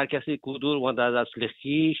من، میگه هر کسی کدور مانده از اصل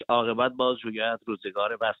خویش، عاقبت باز جوید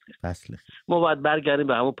روزگار وصل. ما باید برگردیم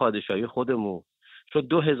به همون پادشاهی خودمون. چون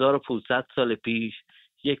 2500 سال پیش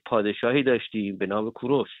یک پادشاهی داشتیم به نام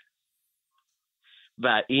کوروش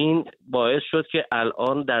و این باعث شد که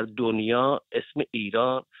الان در دنیا اسم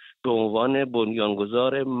ایران به عنوان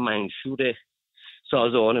بنیانگذار منشور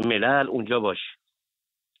سازمان ملل اونجا باشه.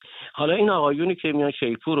 حالا این آقایونی که میان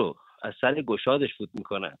شیپور رو از سر گشادش فوت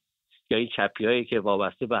میکنن یا این چپیایی که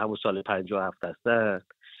وابسته به همون سال 57 هستن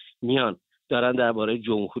میان دارن درباره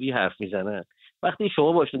جمهوری حرف میزنن. وقتی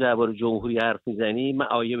شما باشون درباره جمهوری حرف میزنی،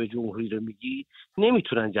 معایب جمهوری رو میگی،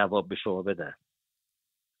 نمیتونن جواب به شما بدن.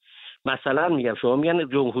 مثلا میگم شما میگن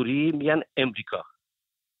جمهوری، میگن امریکا.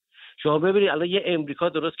 شما ببینید الان یه امریکا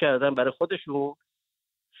درست کردن برای خودشون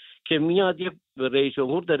که میاد یه رئیس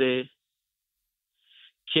جمهور داره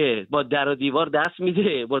که با در و دیوار دست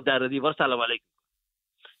میده، با در و دیوار سلام علیکم.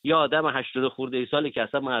 یا آدم 80 خورده ای سالی که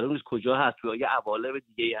اصلا معلوم نیست کجا هست یا یه عوالم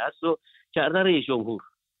دیگه هست و کردن رئیس جمهور.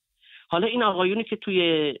 حالا این آقایونی که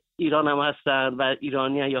توی ایران هم هستن و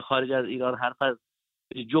ایرانی یا خارج از ایران حرف از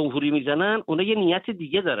جمهوری میزنن، اونا یه نیت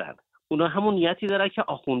دیگه دارن. اونا همون نیتی دارن که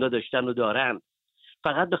آخوندا داشتن و دارن،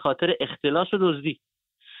 فقط به خاطر اختلاس و دزدی،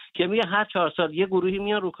 که میگه هر 4 سال یه گروهی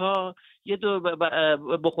میان رو کار، یه دو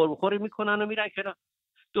بخوری میکنن و میرن کنار،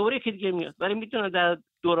 دوباره که دیگه میاد. ولی میدونن در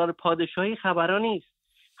دوران پادشاهی خبرا نیست.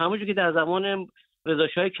 همونجوری که در زمان رضا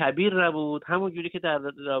شاه کبیر نبود، همونجوری که در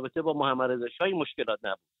رابطه با محمد رضا شاه مشکلات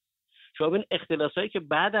نبود. شما ببین اختلاسایی که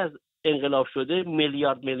بعد از انقلاب شده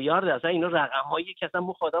میلیارد اصلا اینا رقمایی که اصلا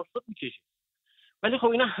مخاطب خود میکشه. ولی خب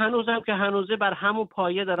اینا هنوزم که هنوزه بر همون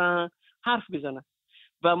پایه دارن حرف میزنن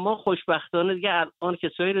و ما خوشبختانه دیگه الان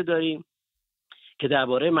کسایی رو داریم که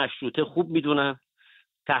درباره مشروطه خوب میدونن،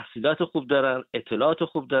 تحصیلات خوب دارن، اطلاعات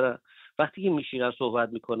خوب دارن. وقتی که میشینن صحبت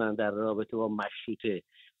میکنن در رابطه با مشروطه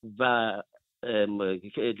و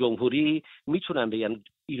جمهوری، میتونن بگن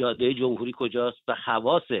اراده جمهوری کجاست و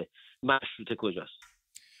خواص مشروطه کجاست.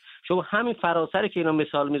 شما همین فراسر که اینا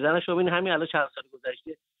مثال میزنن، شما این همین الان چند سال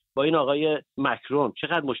گذشته با این آقای مکرون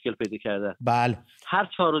چقدر مشکل پیدا کردن. بله. هر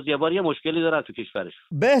 4 روز یه بار یه مشکلی دارن تو کشورش.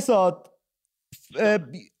 بهزاد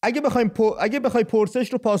اگه بخوای پرسش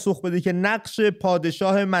رو پاسخ بدی که نقش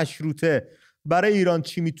پادشاه مشروطه برای ایران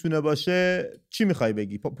چی میتونه باشه، چی میخوای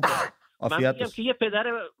بگی؟ من میگم که یه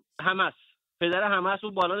پدر همس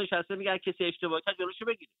اون بالا نشسته میگه کسی اشتباه کرد جلوشو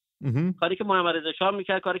بگیره. کاری که محمد رضا شاه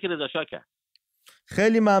میکرد، کاری که رضا شاه کرد.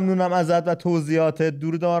 خیلی ممنونم ازت و توضیحاتت.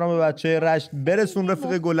 درود آرام به بچه رشت برسون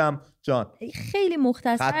رفیق گلم جان. خیلی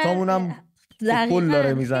مختصر خطامونم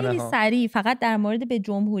خیلی سریع فقط در مورد به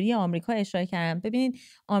جمهوری آمریکا اشاره کردم. ببینید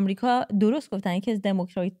آمریکا درست گفتن یکی از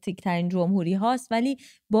دموکراتیک ترین جمهوری هاست، ولی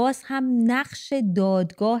باز هم نقش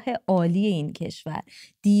دادگاه عالی این کشور،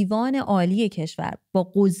 دیوان عالی کشور با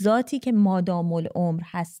قضاتی که مادام العمر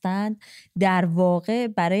هستند، در واقع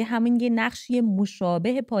برای همین یه نقشی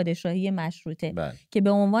مشابه پادشاهی مشروطه که به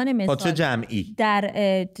عنوان مثال جمعی در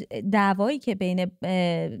دعوایی که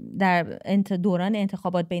در دوران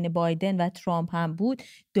انتخابات بین بایدن و ترامپ هم بود،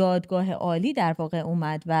 دادگاه عالی در واقع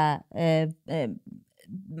اومد و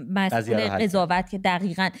مسئله قضاوت که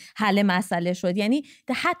دقیقاً حل مسئله شد. یعنی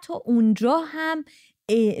حتی اونجا هم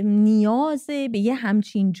نیاز به یه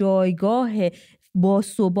همچین جایگاه با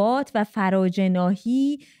ثبات و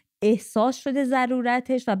فراجناحی احساس شده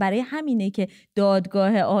ضرورتش و برای همینه که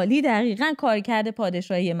دادگاه عالی دقیقاً کارکرد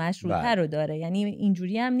پادشاهی مشروطه رو داره. یعنی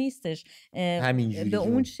اینجوری هم نیستش، به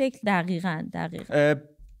اون شکل. دقیقاً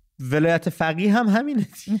ولایت فقیه هم همینه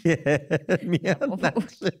دیگه. میاد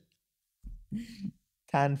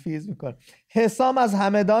تنفیذ میکنه. حسام از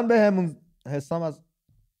همدان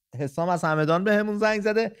بهمون زنگ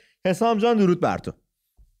زده. حسام جان درود بر تو.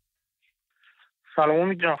 سلام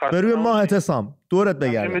امید جان. به روی ماهت حسام، دورت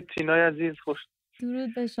بگردم. تینای عزیز خوش.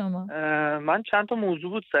 درود به شما. من چند تا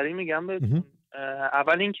موضوع بود سریع میگم بهتون.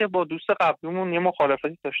 اول اینکه با دوست قبلیمون یه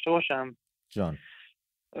مخالفتی داشته باشم جان.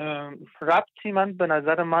 من به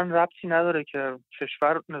نظر من ربطی نداره که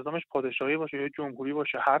کشور نظامش پادشاهی باشه یا جمهوری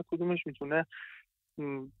باشه. هر کدومش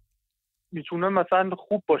میتونه مثلا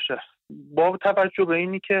خوب باشه با توجه به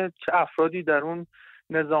اینی که چه افرادی در اون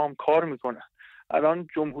نظام کار میکنه. الان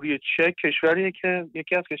جمهوری چک کشوریه که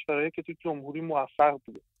یکی از کشورهایی که تو جمهوری موفق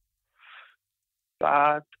بوده.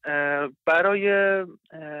 بعد برای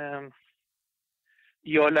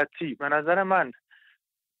ایالتی به نظر من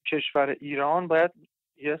کشور ایران باید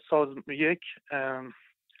یک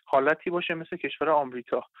حالتی باشه مثل کشور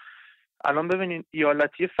آمریکا. الان ببینید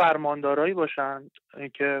ایالتی فرماندارایی باشن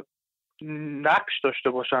که نقش داشته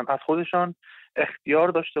باشن، از خودشان اختیار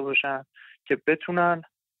داشته باشن که بتونن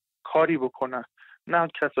کاری بکنن، نه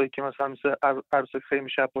کسایی که مثلا مثل عروس خیمه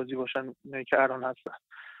شب بازی باشن که الان هستن،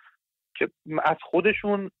 که از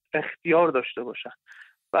خودشون اختیار داشته باشن.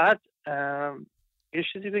 بعد یه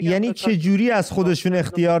چیزی بگم، یعنی چه جوری از خودشون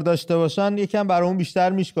اختیار داشته باشن؟ یکم برای اون بیشتر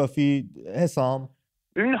میشکافی حسام؟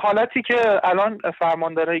 ببین حالتی که الان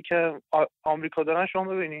فرماندارایی که آمریکا دارن، شما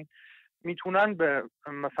ببینین میتونن به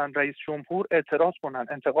مثلا رئیس جمهور اعتراض کنن،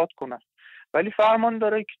 انتقاد کنن، ولی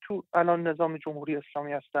فرماندارایی که تو الان نظام جمهوری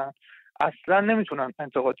اسلامی هستن اصلا نمیتونن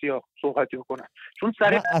انتقادی یا صحبتی بکنن، چون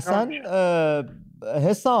اصلا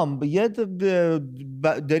حسام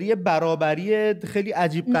داری یه برابری خیلی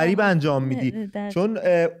عجیب غریب انجام میدی. چون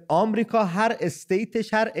آمریکا هر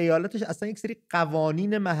استیتش، هر ایالتش اصلا یک سری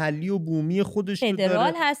قوانین محلی و بومی خودش رو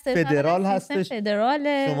داره. فدرال هستش.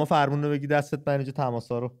 شما فرمون رو بگی دستت من اینجا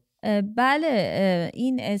تماسا رو. بله،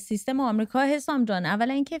 این سیستم آمریکا حسام جان،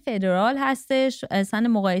 اولا اینکه فدرال هستش، اصلا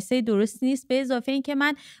مقایسه درست نیست. به اضافه اینکه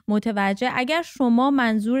من متوجه، اگر شما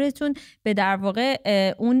منظورتون به در واقع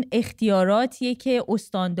اون اختیاراتیه که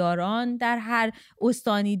استانداران در هر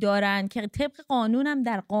استانی دارن که طبق قانون هم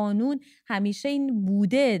در قانون همیشه این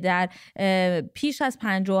بوده، در پیش از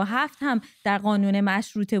 57 هم در قانون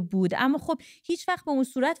مشروطه بود، اما خب هیچ وقت به اون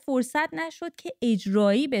صورت فرصت نشد که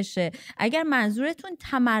اجرایی بشه. اگر منظورتون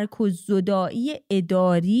تمرکززدایی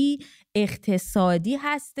اداری اقتصادی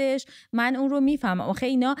هستش، من اون رو میفهمم. آخه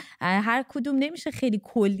اینا هر کدوم نمیشه خیلی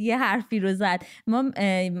کلی حرفی رو زد. ما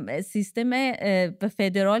سیستم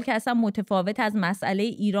فدرال که اصلا متفاوت از مسئله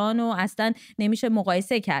ایران و اصلا نمیشه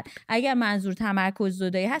مقایسه کرد. اگر منظور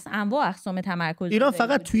تمرکززدایی هست، انواع اقسام تمرکززدایی. ایران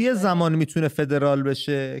فقط توی زمان میتونه فدرال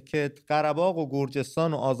بشه که قره‌باغ و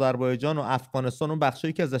گرجستان و آذربایجان و افغانستان و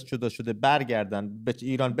بخشایی که ازش جدا شده برگردن به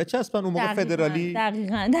ایران بچسبن، اون موقع فدرالی.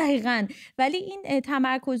 دقیقاً. ولی این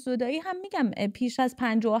تمرکززدایی هم میگم پیش از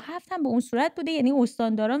 57 هم به اون صورت بوده. یعنی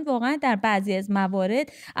استانداران واقعا در بعضی از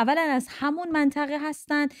موارد اولا از همون منطقه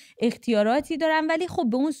هستن، اختیاراتی دارن، ولی خب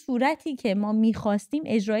به اون صورتی که ما میخواستیم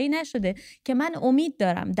اجرایی نشده. که من امید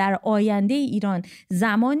دارم در آینده ایران،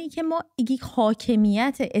 زمانی که ما یک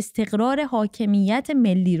حاکمیت، استقرار حاکمیت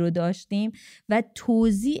ملی رو داشتیم و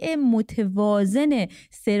توزیع متوازن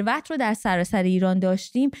ثروت رو در سراسر ایران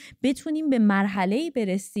داشتیم، بتونیم به مرحله‌ای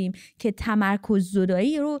برسیم که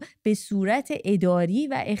تمرکززدایی رو به صورت اداری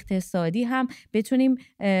و اقتصادی هم بتونیم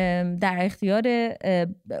در اختیار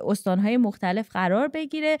استانهای مختلف قرار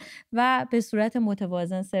بگیره و به صورت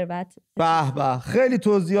متوازن ثروت. به خیلی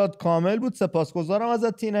توضیحات کامل بود. سپاسگزارم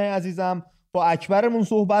ازت تینای عزیزم. با اکبرمون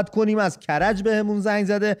صحبت کنیم، از کرج بهمون زنگ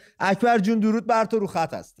زده. اکبر جون درود بر تو، رو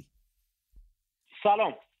خط هستی.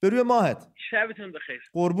 سلام. به روی ماهت. شبتون بخیر.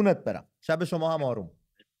 قربونت برم. شب شما هم آروم.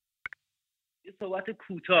 یه صحبت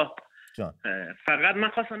کوتاه. جان. فقط من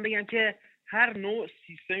خواستم بگم که هر نوع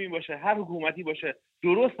سیستمی باشه، هر حکومتی باشه،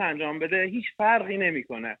 درست انجام بده هیچ فرقی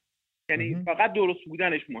نمیکنه. یعنی فقط درست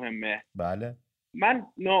بودنش مهمه. بله. من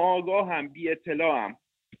ناآگاهم، بی اطلاعم،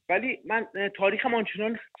 ولی من تاریخم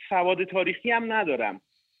آنچنان سواد تاریخی هم ندارم.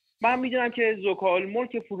 من میدونم که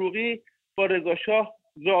ذوالملک فروغی با رضا شاه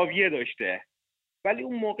زاویه داشته، ولی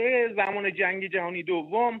اون موقع زمان جنگ جهانی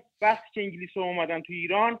دوم وقتی که انگلیس‌ها اومدن تو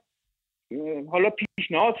ایران، حالا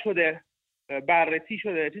پیشنهاد شده، بررسی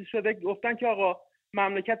شده، چیز شده، گفتن که آقا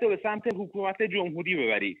مملکت رو به سمت حکومت جمهوری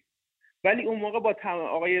ببرید. ولی اون موقع با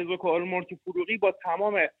آقای زوکالملک فروغی با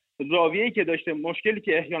تمام زاویه‌ای که داشته، مشکلی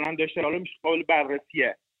که احیانا داشته، حالا میشه قابل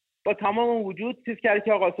بررسیه، با تمام وجود چیز کرد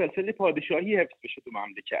که آقا سلسله پادشاهی حفظ بشه تو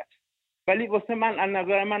مملکت. ولی واسه من از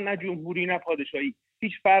نظر من نه جمهوری نه پادشاهی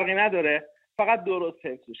هیچ فرقی نداره، فقط درست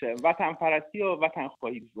حفظ بشه، وطن پرستی و وطن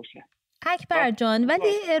خواهی باشه. اکبر جان،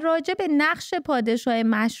 ولی راجع به نقش پادشاه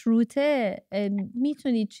مشروطه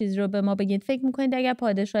میتونید چیز رو به ما بگید؟ فکر میکنید اگر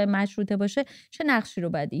پادشاه مشروطه باشه چه نقشی رو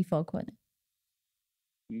باید ایفا کنه؟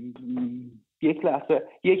 یک لحظه،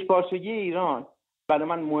 یک پارچگی ایران برای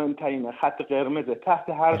من مهمترینه، خط قرمزه تحت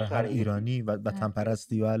هر ایرانی و وطن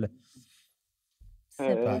پرستی. بله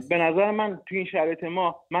به نظر من تو این شرایط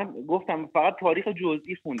من گفتم فقط تاریخ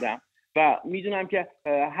جزئی خوندم و میدونم که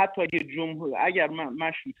حتی اگر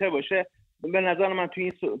مشروطه باشه، به نظر من تو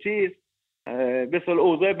این چیز به صورت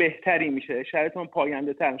اوضاع بهتری میشه، شرایطم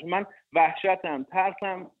پاینده تر میشه. من وحشتم،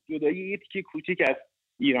 ترسم جدایی یکی کوچیک از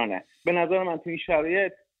ایرانه. به نظر من تو این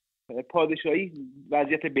شرایط پادشاهی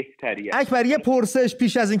وضعیت بهتریه. اکبر یه پرسش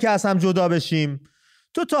پیش از این که از هم جدا بشیم،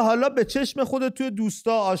 تو تا حالا به چشم خودت توی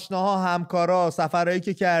دوستا، آشناها، همکارا، سفرهایی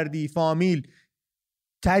که کردی، فامیل،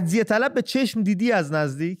 تجزیه طلب به چشم دیدی از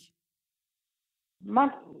نزدیک؟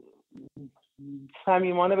 من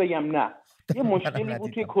صمیمانه بگم نه. یه مشکلی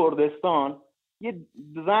بود توی کردستان، یه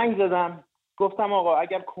زنگ زدم گفتم آقا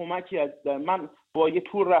اگر کمکی از من با یه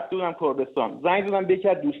تور رفته بودم کردستان، زنگ زدم به یکی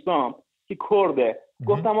از دوستام که کرده،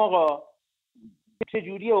 گفتم آقا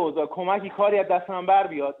چجوری اوضاع، کمکی کاری از دست من بر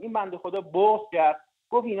بیاد. این بنده خدا بغض کرد،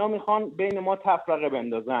 گفت اینا میخوان بین ما تفرقه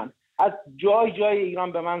بندازن. از جای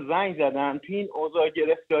ایران به من زنگ زدن تو این اوضاع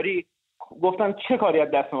گرفتاری، گفتم چه کاری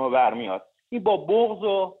از دست ما برمیاد. این با بغض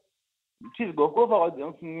و چیز گفت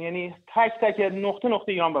آقا، یعنی تک نقطه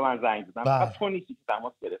ایران به من زنگ زدن. پس تو نیستی که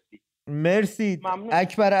تماس گرفتی. مرسی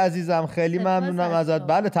اکبر عزیزم، خیلی ممنونم ازت.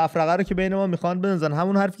 بله تفرقه رو که بین ما میخوان بندازن،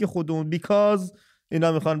 همون حرفی که خودمون بیکاز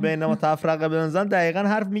اینا میخوان بین ما تفرقه بندازن، دقیقاً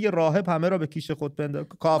حرف میگه راهب همه را به کیش خود بندازه.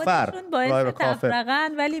 کافر خودشون باعث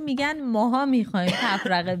تفرقه‌ن ولی میگن ماها میخوایم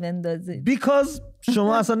تفرقه بندازیم. بیکاز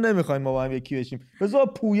شما اصلا نمیخواین ما با هم یکی بشیم. بذار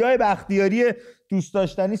پویای بختیاری دوست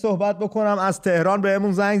داشتنی صحبت بکنم، از تهران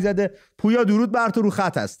بهمون زنگ زده. پویا درود بر تو، رو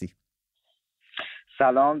خط هستی.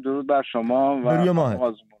 سلام، درود بر شما و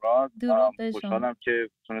قاضی مراد. خوشحالم که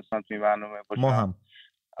تونستم توی برنامه باشم. ما هم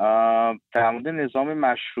در مورد نظام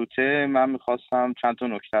مشروطه من میخواستم چند تا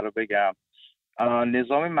نکته رو بگم.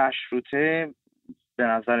 نظام مشروطه به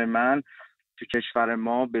نظر من تو کشور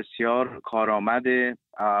ما بسیار کارآمده.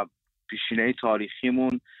 پیشینه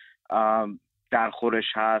تاریخیمون در خورش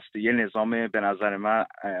هست. یه نظام به نظر من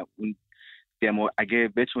اگه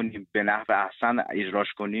بتونیم به نحو احسن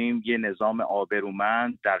اجراش کنیم، یه نظام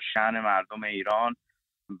آبرومند در شأن مردم ایران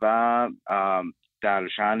و در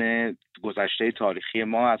شأن گذشته تاریخی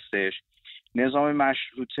ما هستش. نظام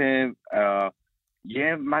مشروطه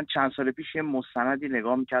من چند سال پیش یه مستندی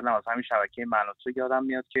نگاه میکردم از همین شبکه مناطق، یادم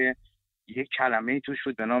میاد که یه کلمه توش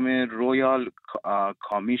بود به نام رویال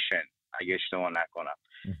کامیشن اگه اشتباه نکنم.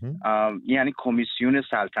 یعنی کمیسیون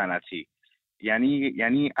سلطنتی.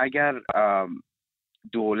 یعنی اگر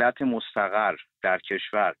دولت مستقر در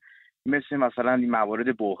کشور مثلا این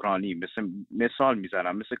موارد بحرانی، مثال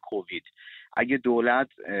میزنم مثل کووید، اگه دولت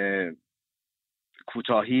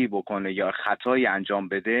کوتاهی بکنه یا خطایی انجام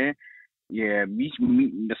بده،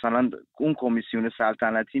 مثلا اون کمیسیون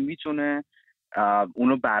سلطنتی میتونه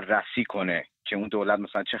اونو بررسی کنه که اون دولت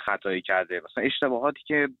مثلا چه خطایی کرده، مثلا اشتباهاتی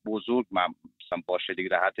که بزرگ مثلا باشه دیگه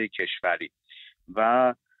در حد کشوری،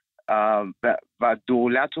 و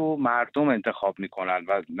دولت و مردم انتخاب میکنن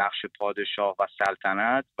و نقش پادشاه و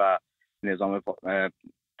سلطنت و نظام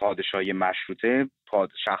پادشاهی مشروطه،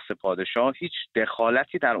 شخص پادشاه هیچ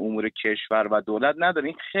دخالتی در امور کشور و دولت نداره.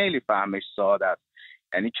 این خیلی فهمش ساده است.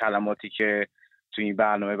 یعنی کلماتی که تو این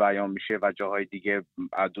برنامه بیان میشه و جاهای دیگه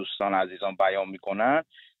دوستان عزیزان بیان میکنن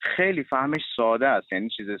خیلی فهمش ساده است، یعنی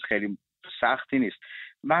چیز خیلی سختی نیست.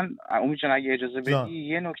 من امید جان اگه اجازه بدی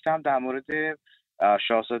یه نکته هم در مورد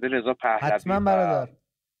شاهزاده رضا پهلوی. حتما برادر.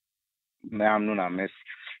 ممنونم. مثل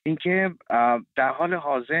اینکه در حال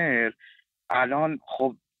حاضر الان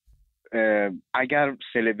خب اگر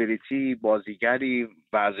سلبریتی، بازیگری،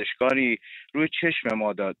 ورزشکاری روی چشم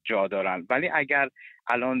ما جا دارن، ولی اگر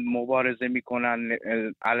الان مبارزه میکنن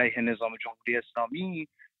علیه نظام جمهوری اسلامی،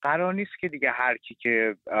 قرار نیست که دیگه هر کی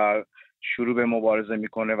که شروع به مبارزه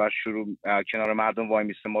میکنه و کنار مردم وای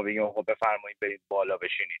میسته ما بگیم آقا بفرمایید برید بالا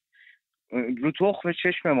بشینید. رو تخم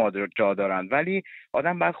چشم ما جا دارن، ولی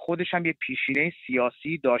آدم باید خودش هم یه پیشینه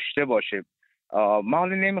سیاسی داشته باشه. من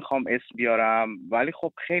حالا نمیخوام اسم بیارم، ولی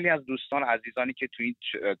خب خیلی از دوستان عزیزانی که تو این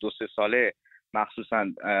 2-3 ساله مخصوصا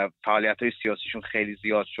فعالیت‌های سیاسیشون خیلی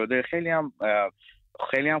زیاد شده، خیلی هم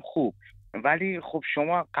خیلی هم خوب. ولی خب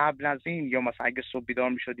شما قبل از این یا مثلا اگه صبح بیدار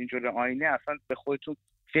میشدین جلوی آینه اصلا به خودتون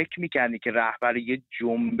فکر میکردین که رهبر یه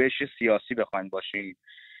جنبش سیاسی بخواین باشین؟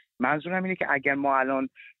 منظورم اینه که اگر ما الان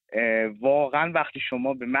واقعا وقتی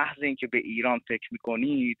شما به محض اینکه به ایران فکر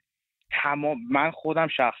میکنید، تمام، من خودم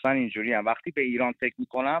شخصا اینجوریم، وقتی به ایران فکر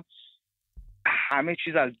میکنم همه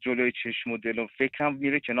چیز از جلوی چشم و دل و فکرم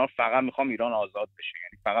میره کنار، فقط میخوام ایران آزاد بشه،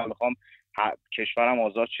 یعنی فقط میخوام کشورم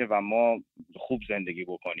آزاد شه و ما خوب زندگی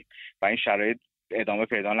بکنیم و این شرایط ادامه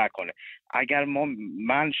پیدا نکنه. اگر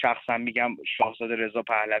من شخصا میگم شاهزاده رضا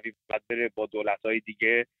پهلوی باید بره با دولت‌های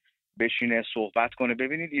دیگه بشینه صحبت کنه.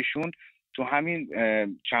 ببینید ایشون تو همین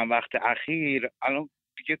چند وقت اخیر، الان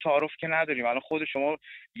دیگه تعارف که نداریم، الان خود شما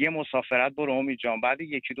یه مسافرت برو امید جان، بعد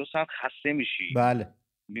 1-2 ساعت خسته میشی. بله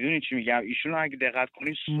میدونی چی میگم؟ ایشون اگه دقت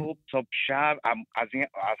کنین صبح تا شب از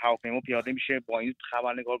هواپیما پیاده میشه، با این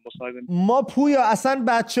خبرنگار مصاحبه ما پویا اصلا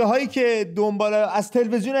بچه‌هایی که دنبال از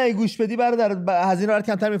تلویزیون اگه گوش بدی برادر هزینه رو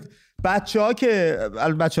کمتر میفته. بچه‌ها که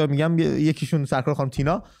بچه‌ها میگم یکیشون سرکار خانم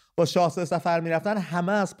تینا با شاهزاده سفر میرفتن،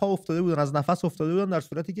 همه از پا افتاده بودن، از نفس افتاده بودن، در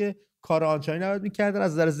صورتی که کار آنچنانی نباید میکردن،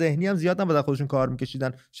 از نظر ذهنی هم زیاد نباید خودشون کار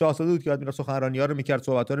میکشیدن. شاهزاده بود که میرفت سخنرانی‌ها رو میکرد،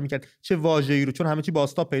 صحبت‌ها رو میکرد، چه واژه‌ای رو، چون همه چی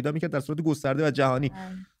بازتاب پیدا میکرد در صورت گسترده و جهانی.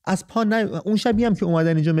 از پا اون شبی هم که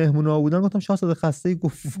اومدن اینجا مهمون‌ها بودن، گفتم شاهزاده خسته،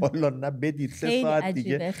 گفت والا نه بدید 3 ساعت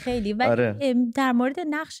دیگه. خیلی ولی در مورد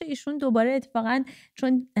نقش ایشون دوباره اتفاقا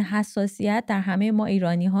چون حساسیت در همه ما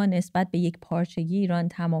ایرانی‌ها نسبت به یک پارچگی ایران،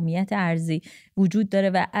 تمامیت ارضی وجود داره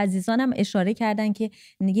و عزیزانم اشاره کردن که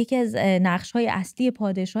یکی از نقش‌های اصلی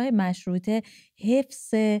پادشاه مشروطه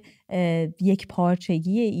حفظ یک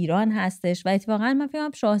پارچگی ایران هستش و اتفاقا من فکر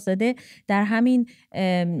کنم شاهزاده در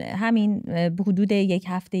همین حدود 1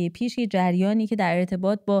 هفته پیش یه جریانی که در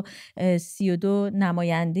ارتباط با 32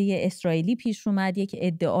 نماینده اسرائیلی پیش اومد، یک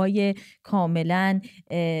ادعای کاملا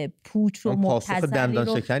پوچ و مبتذلی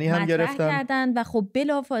رو مطرح کردن و خب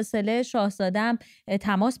بلافاصله شاهزاده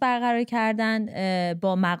تماس برقرار کردن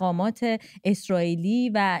با مقامات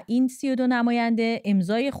اسرائیلی و این 32 نماینده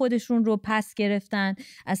امضای خودشون رو پس گرفتن،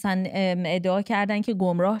 اصلا ادعا کردن که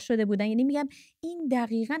گمراه شده بودن. یعنی میگم این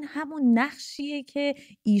دقیقاً همون نقشیه که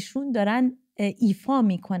ایشون دارن ایفا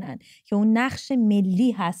میکنن که اون نقش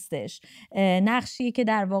ملی هستش، نقشیه که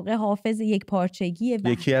در واقع حافظ یک پارچگی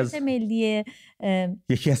وحدت ملیه.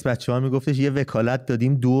 یکی از بچه‌ها میگفتش یه وکالت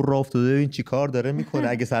دادیم دور راه افتاده، ببین چی کار داره میکنه،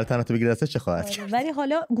 اگه سلطنت رو بگیره دستش چه خواهد کرد. ولی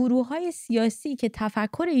حالا گروه‌های سیاسی که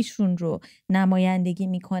تفکر ایشون رو نمایندگی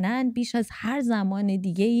میکنن بیش از هر زمان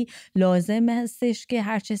دیگه‌ای لازم هستش که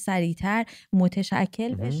هرچه سریعتر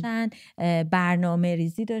متشکل بشن، برنامه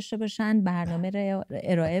ریزی داشته باشن، برنامه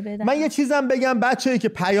ارائه بدن. من یه چیزم بگم، بچه‌ای که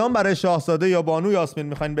پیام برای شاهزاده یا بانو یاسمین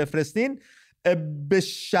میخواین بفرستین، به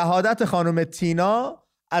شهادت خانم تینا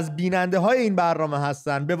از بیننده های این برنامه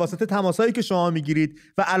هستن، به واسطه تماسایی که شما میگیرید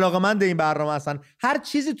و علاقمند این برنامه هستن، هر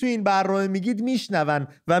چیزی تو این برنامه میگید میشنون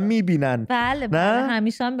و میبینن. بله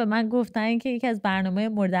همیشه هم به من گفتن که یکی از برنامه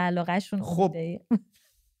مورد علاقه شون بوده.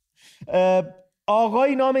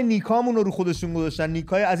 آقای نام نیکامون رو خودشون گذاشتن،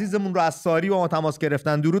 نیکای عزیزمون رو از ساری با ما تماس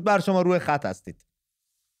گرفتن. درود بر شما، روی خط هستید.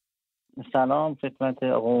 سلام خدمت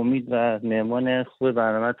آقا امید و مهمان خوب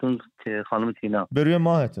برنامه‌تون که خانم تینا. به روی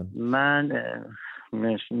ماهتون.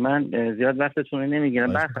 من زیاد وقتتون رو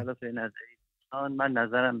نمیگیرم. برخلاف نظری من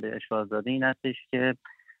نظرم به شاهزاده این هستش که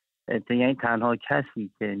یعنی تنها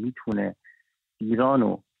کسی که میتونه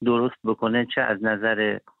ایرانو درست بکنه، چه از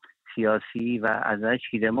نظر سیاسی و از نظر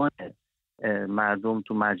چیدمان مردم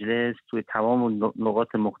تو مجلس، توی تمام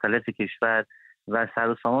نقاط مختلف کشور و سر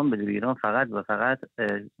و سامان بده به ایران، فقط و فقط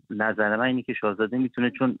نظر من اینه که شاهزاده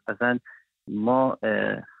میتونه. چون اصلا ما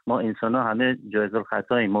انسان ها همه جایز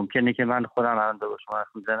الخطاییم. ممکنه که من خودم الان با شما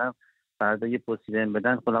حرف میزنم، فردا یه پستی بهم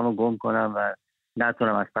بدن خودم رو گم کنم و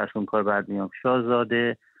نتونم از پس اون کار بر بیام.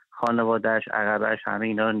 شاهزاده، خانواده‌اش، عقبش، همه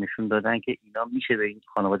اینا رو نشون دادن که اینا میشه به این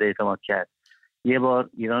خانواده اعتماد کرد. یه بار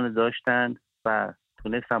ایران داشتن و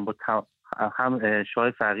تونستن با هم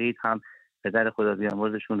شاه فقید، هم پدر خدا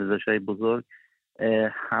بیامرزشون رضا شاه بزرگ،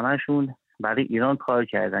 همشون برای ایران کار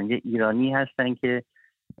کردن. یه ایرانی هستن که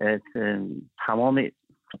تمام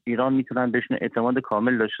ایران میتونن بهشون اعتماد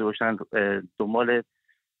کامل داشته باشن، دنبال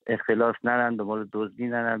اختلاف نرن، دنبال دزدی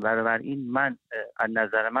نرن. بنابراین من از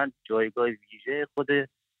نظر من جایگاه ویژه خود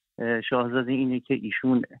شاهزاده اینه که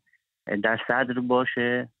ایشون در صدر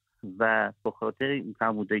باشه و به خاطر این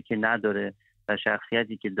تمودایی که نداره و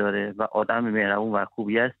شخصیتی که داره و آدم مهربون و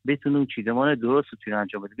خوبی است، بتونه چیدمان درست رو توی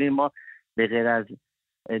انجام بده. ما به غیر از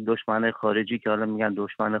دشمن خارجی که حالا میگن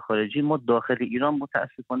دشمن خارجی، ما داخل ایران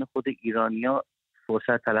متاسفانه خود ایرانی‌ها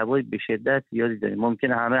فرصت طلبای به شدت زیادی داریم.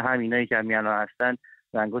 ممکنه همینایی که الان هستن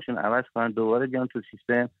رنگاشون عوض کنن، دوباره بیان تو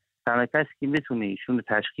سیستم تنها کسی که میتونه ایشون رو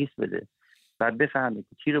تشخیص بده و بفهمه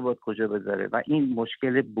که کی رو باید کجا بذاره و این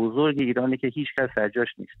مشکل بزرگ ایرانه که هیچ کس سرجاش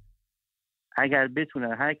نیست. اگر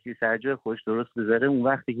بتونه هر کی سرجای خودش درست بذاره، اون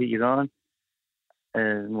وقتی که ایران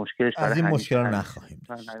مشکلش از این مشکل رو نخواهیم.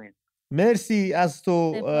 مرسی از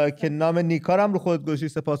تو که نام نیکارم رو خودت گذاشتی،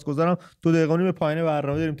 سپاسگزارم. 2 دقیقه و نیم پایین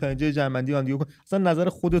برنامه داریم تا اینجا جمع‌بندی آن دیگه کن. اصلا نظر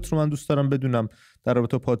خودت رو من دوست دارم بدونم در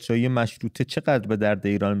رابطه با پادشاهی مشروطه چقدر به درد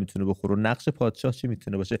ایران میتونه بخوره و نقش پادشاه چی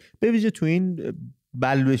میتونه باشه، به ویژه تو این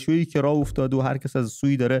بلوشویی که راه افتاده و هر کس از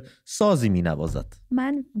سوی داره سازی مینوازد.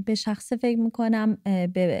 من به شخصه فکر میکنم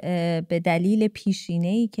به دلیل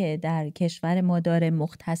پیشینه‌ای که در کشور ما داره،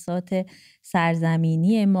 مختصات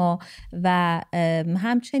سرزمینی ما و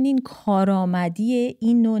همچنین کارآمدی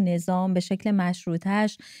این نوع نظام به شکل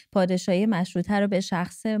مشروطه‌اش، پادشاهی مشروطه رو به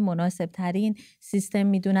شخص مناسب ترین سیستم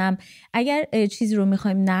میدونم. اگر چیزی رو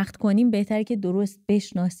میخوایم نقد کنیم بهتره که درست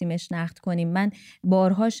بشناسیمش، نقد کنیم. من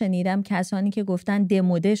بارها شنیدم کسانی که گفتن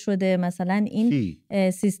دموده شده مثلا این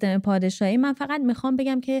سیستم پادشاهی. من فقط میخوام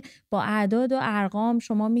بگم که با اعداد و ارقام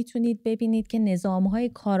شما میتونید ببینید که نظام‌های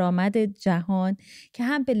کارآمد جهان که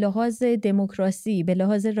هم به لحاظ دموکراسی، به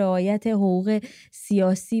لحاظ رعایت حقوق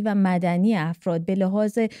سیاسی و مدنی افراد، به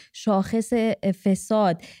لحاظ شاخص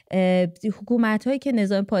فساد، حکومت‌هایی که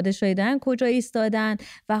نظام پادشاهی دارن کجا ایستادن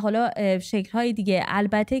و حالا شکل‌های دیگه.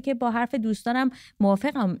 البته که با حرف دوستانم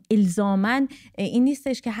موافقم، الزاماً این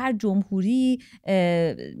نیستش که هر جمهوری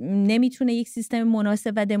نمیتونه یک سیستم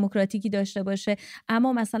مناسب و دموکراتیکی داشته باشه،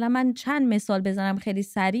 اما مثلا من چند مثال بزنم خیلی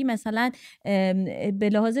سریع. مثلا به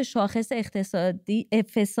لحاظ شاخص اقتصادی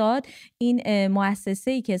فساد، این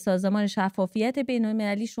مؤسسه‌ای که سازمان شفافیت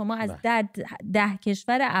بین‌المللی، شما از در 10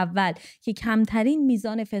 کشور اول که کمترین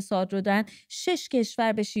میزان فساد رو دارن، 6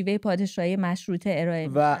 کشور به شیوه پادشاهی مشروطه ارائه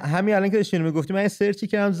میدن. و همین الان که داشتین میگفتیم من سرچی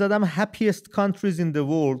کردم زدم happiest countries in the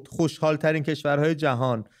world، خوشحال ترین کشورهای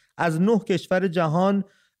جهان. از 9 کشور جهان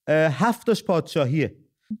 7 تاش پادشاهیه: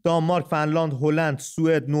 دانمارک، فنلاند، هلند،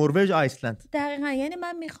 سوئد، نروژ، آیسلند. دقیقاً. یعنی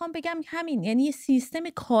من میخوام بگم همین، یعنی یه سیستم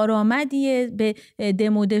کارآمدیه، به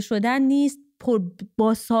دموده شدن نیست،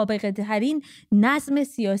 با سابقه ترین نظم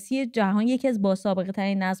سیاسی جهان، یکی از با سابقه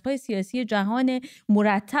ترین نظم‌های سیاسی جهان،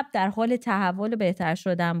 مرتب در حال تحول بهتر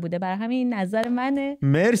شدن بوده. برای همین نظر منه.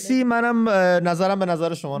 مرسی. منم نظرم به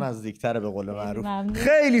نظر شما نزدیکتره به قول معروف.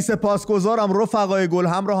 خیلی سپاسگزارم رفقای گل،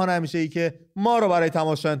 همراهان همیشه‌ای که ما رو برای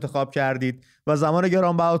تماشا انتخاب کردید و زمان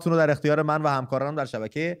گرانبهاتون رو در اختیار من و همکارانم در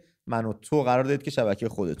شبکه من و تو قرار دادید که شبکه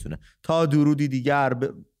خودتونه. تا درودی دیگر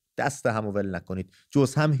دست همو ول نکنید،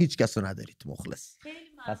 جز هم هیچ کسو ندارید. مخلص.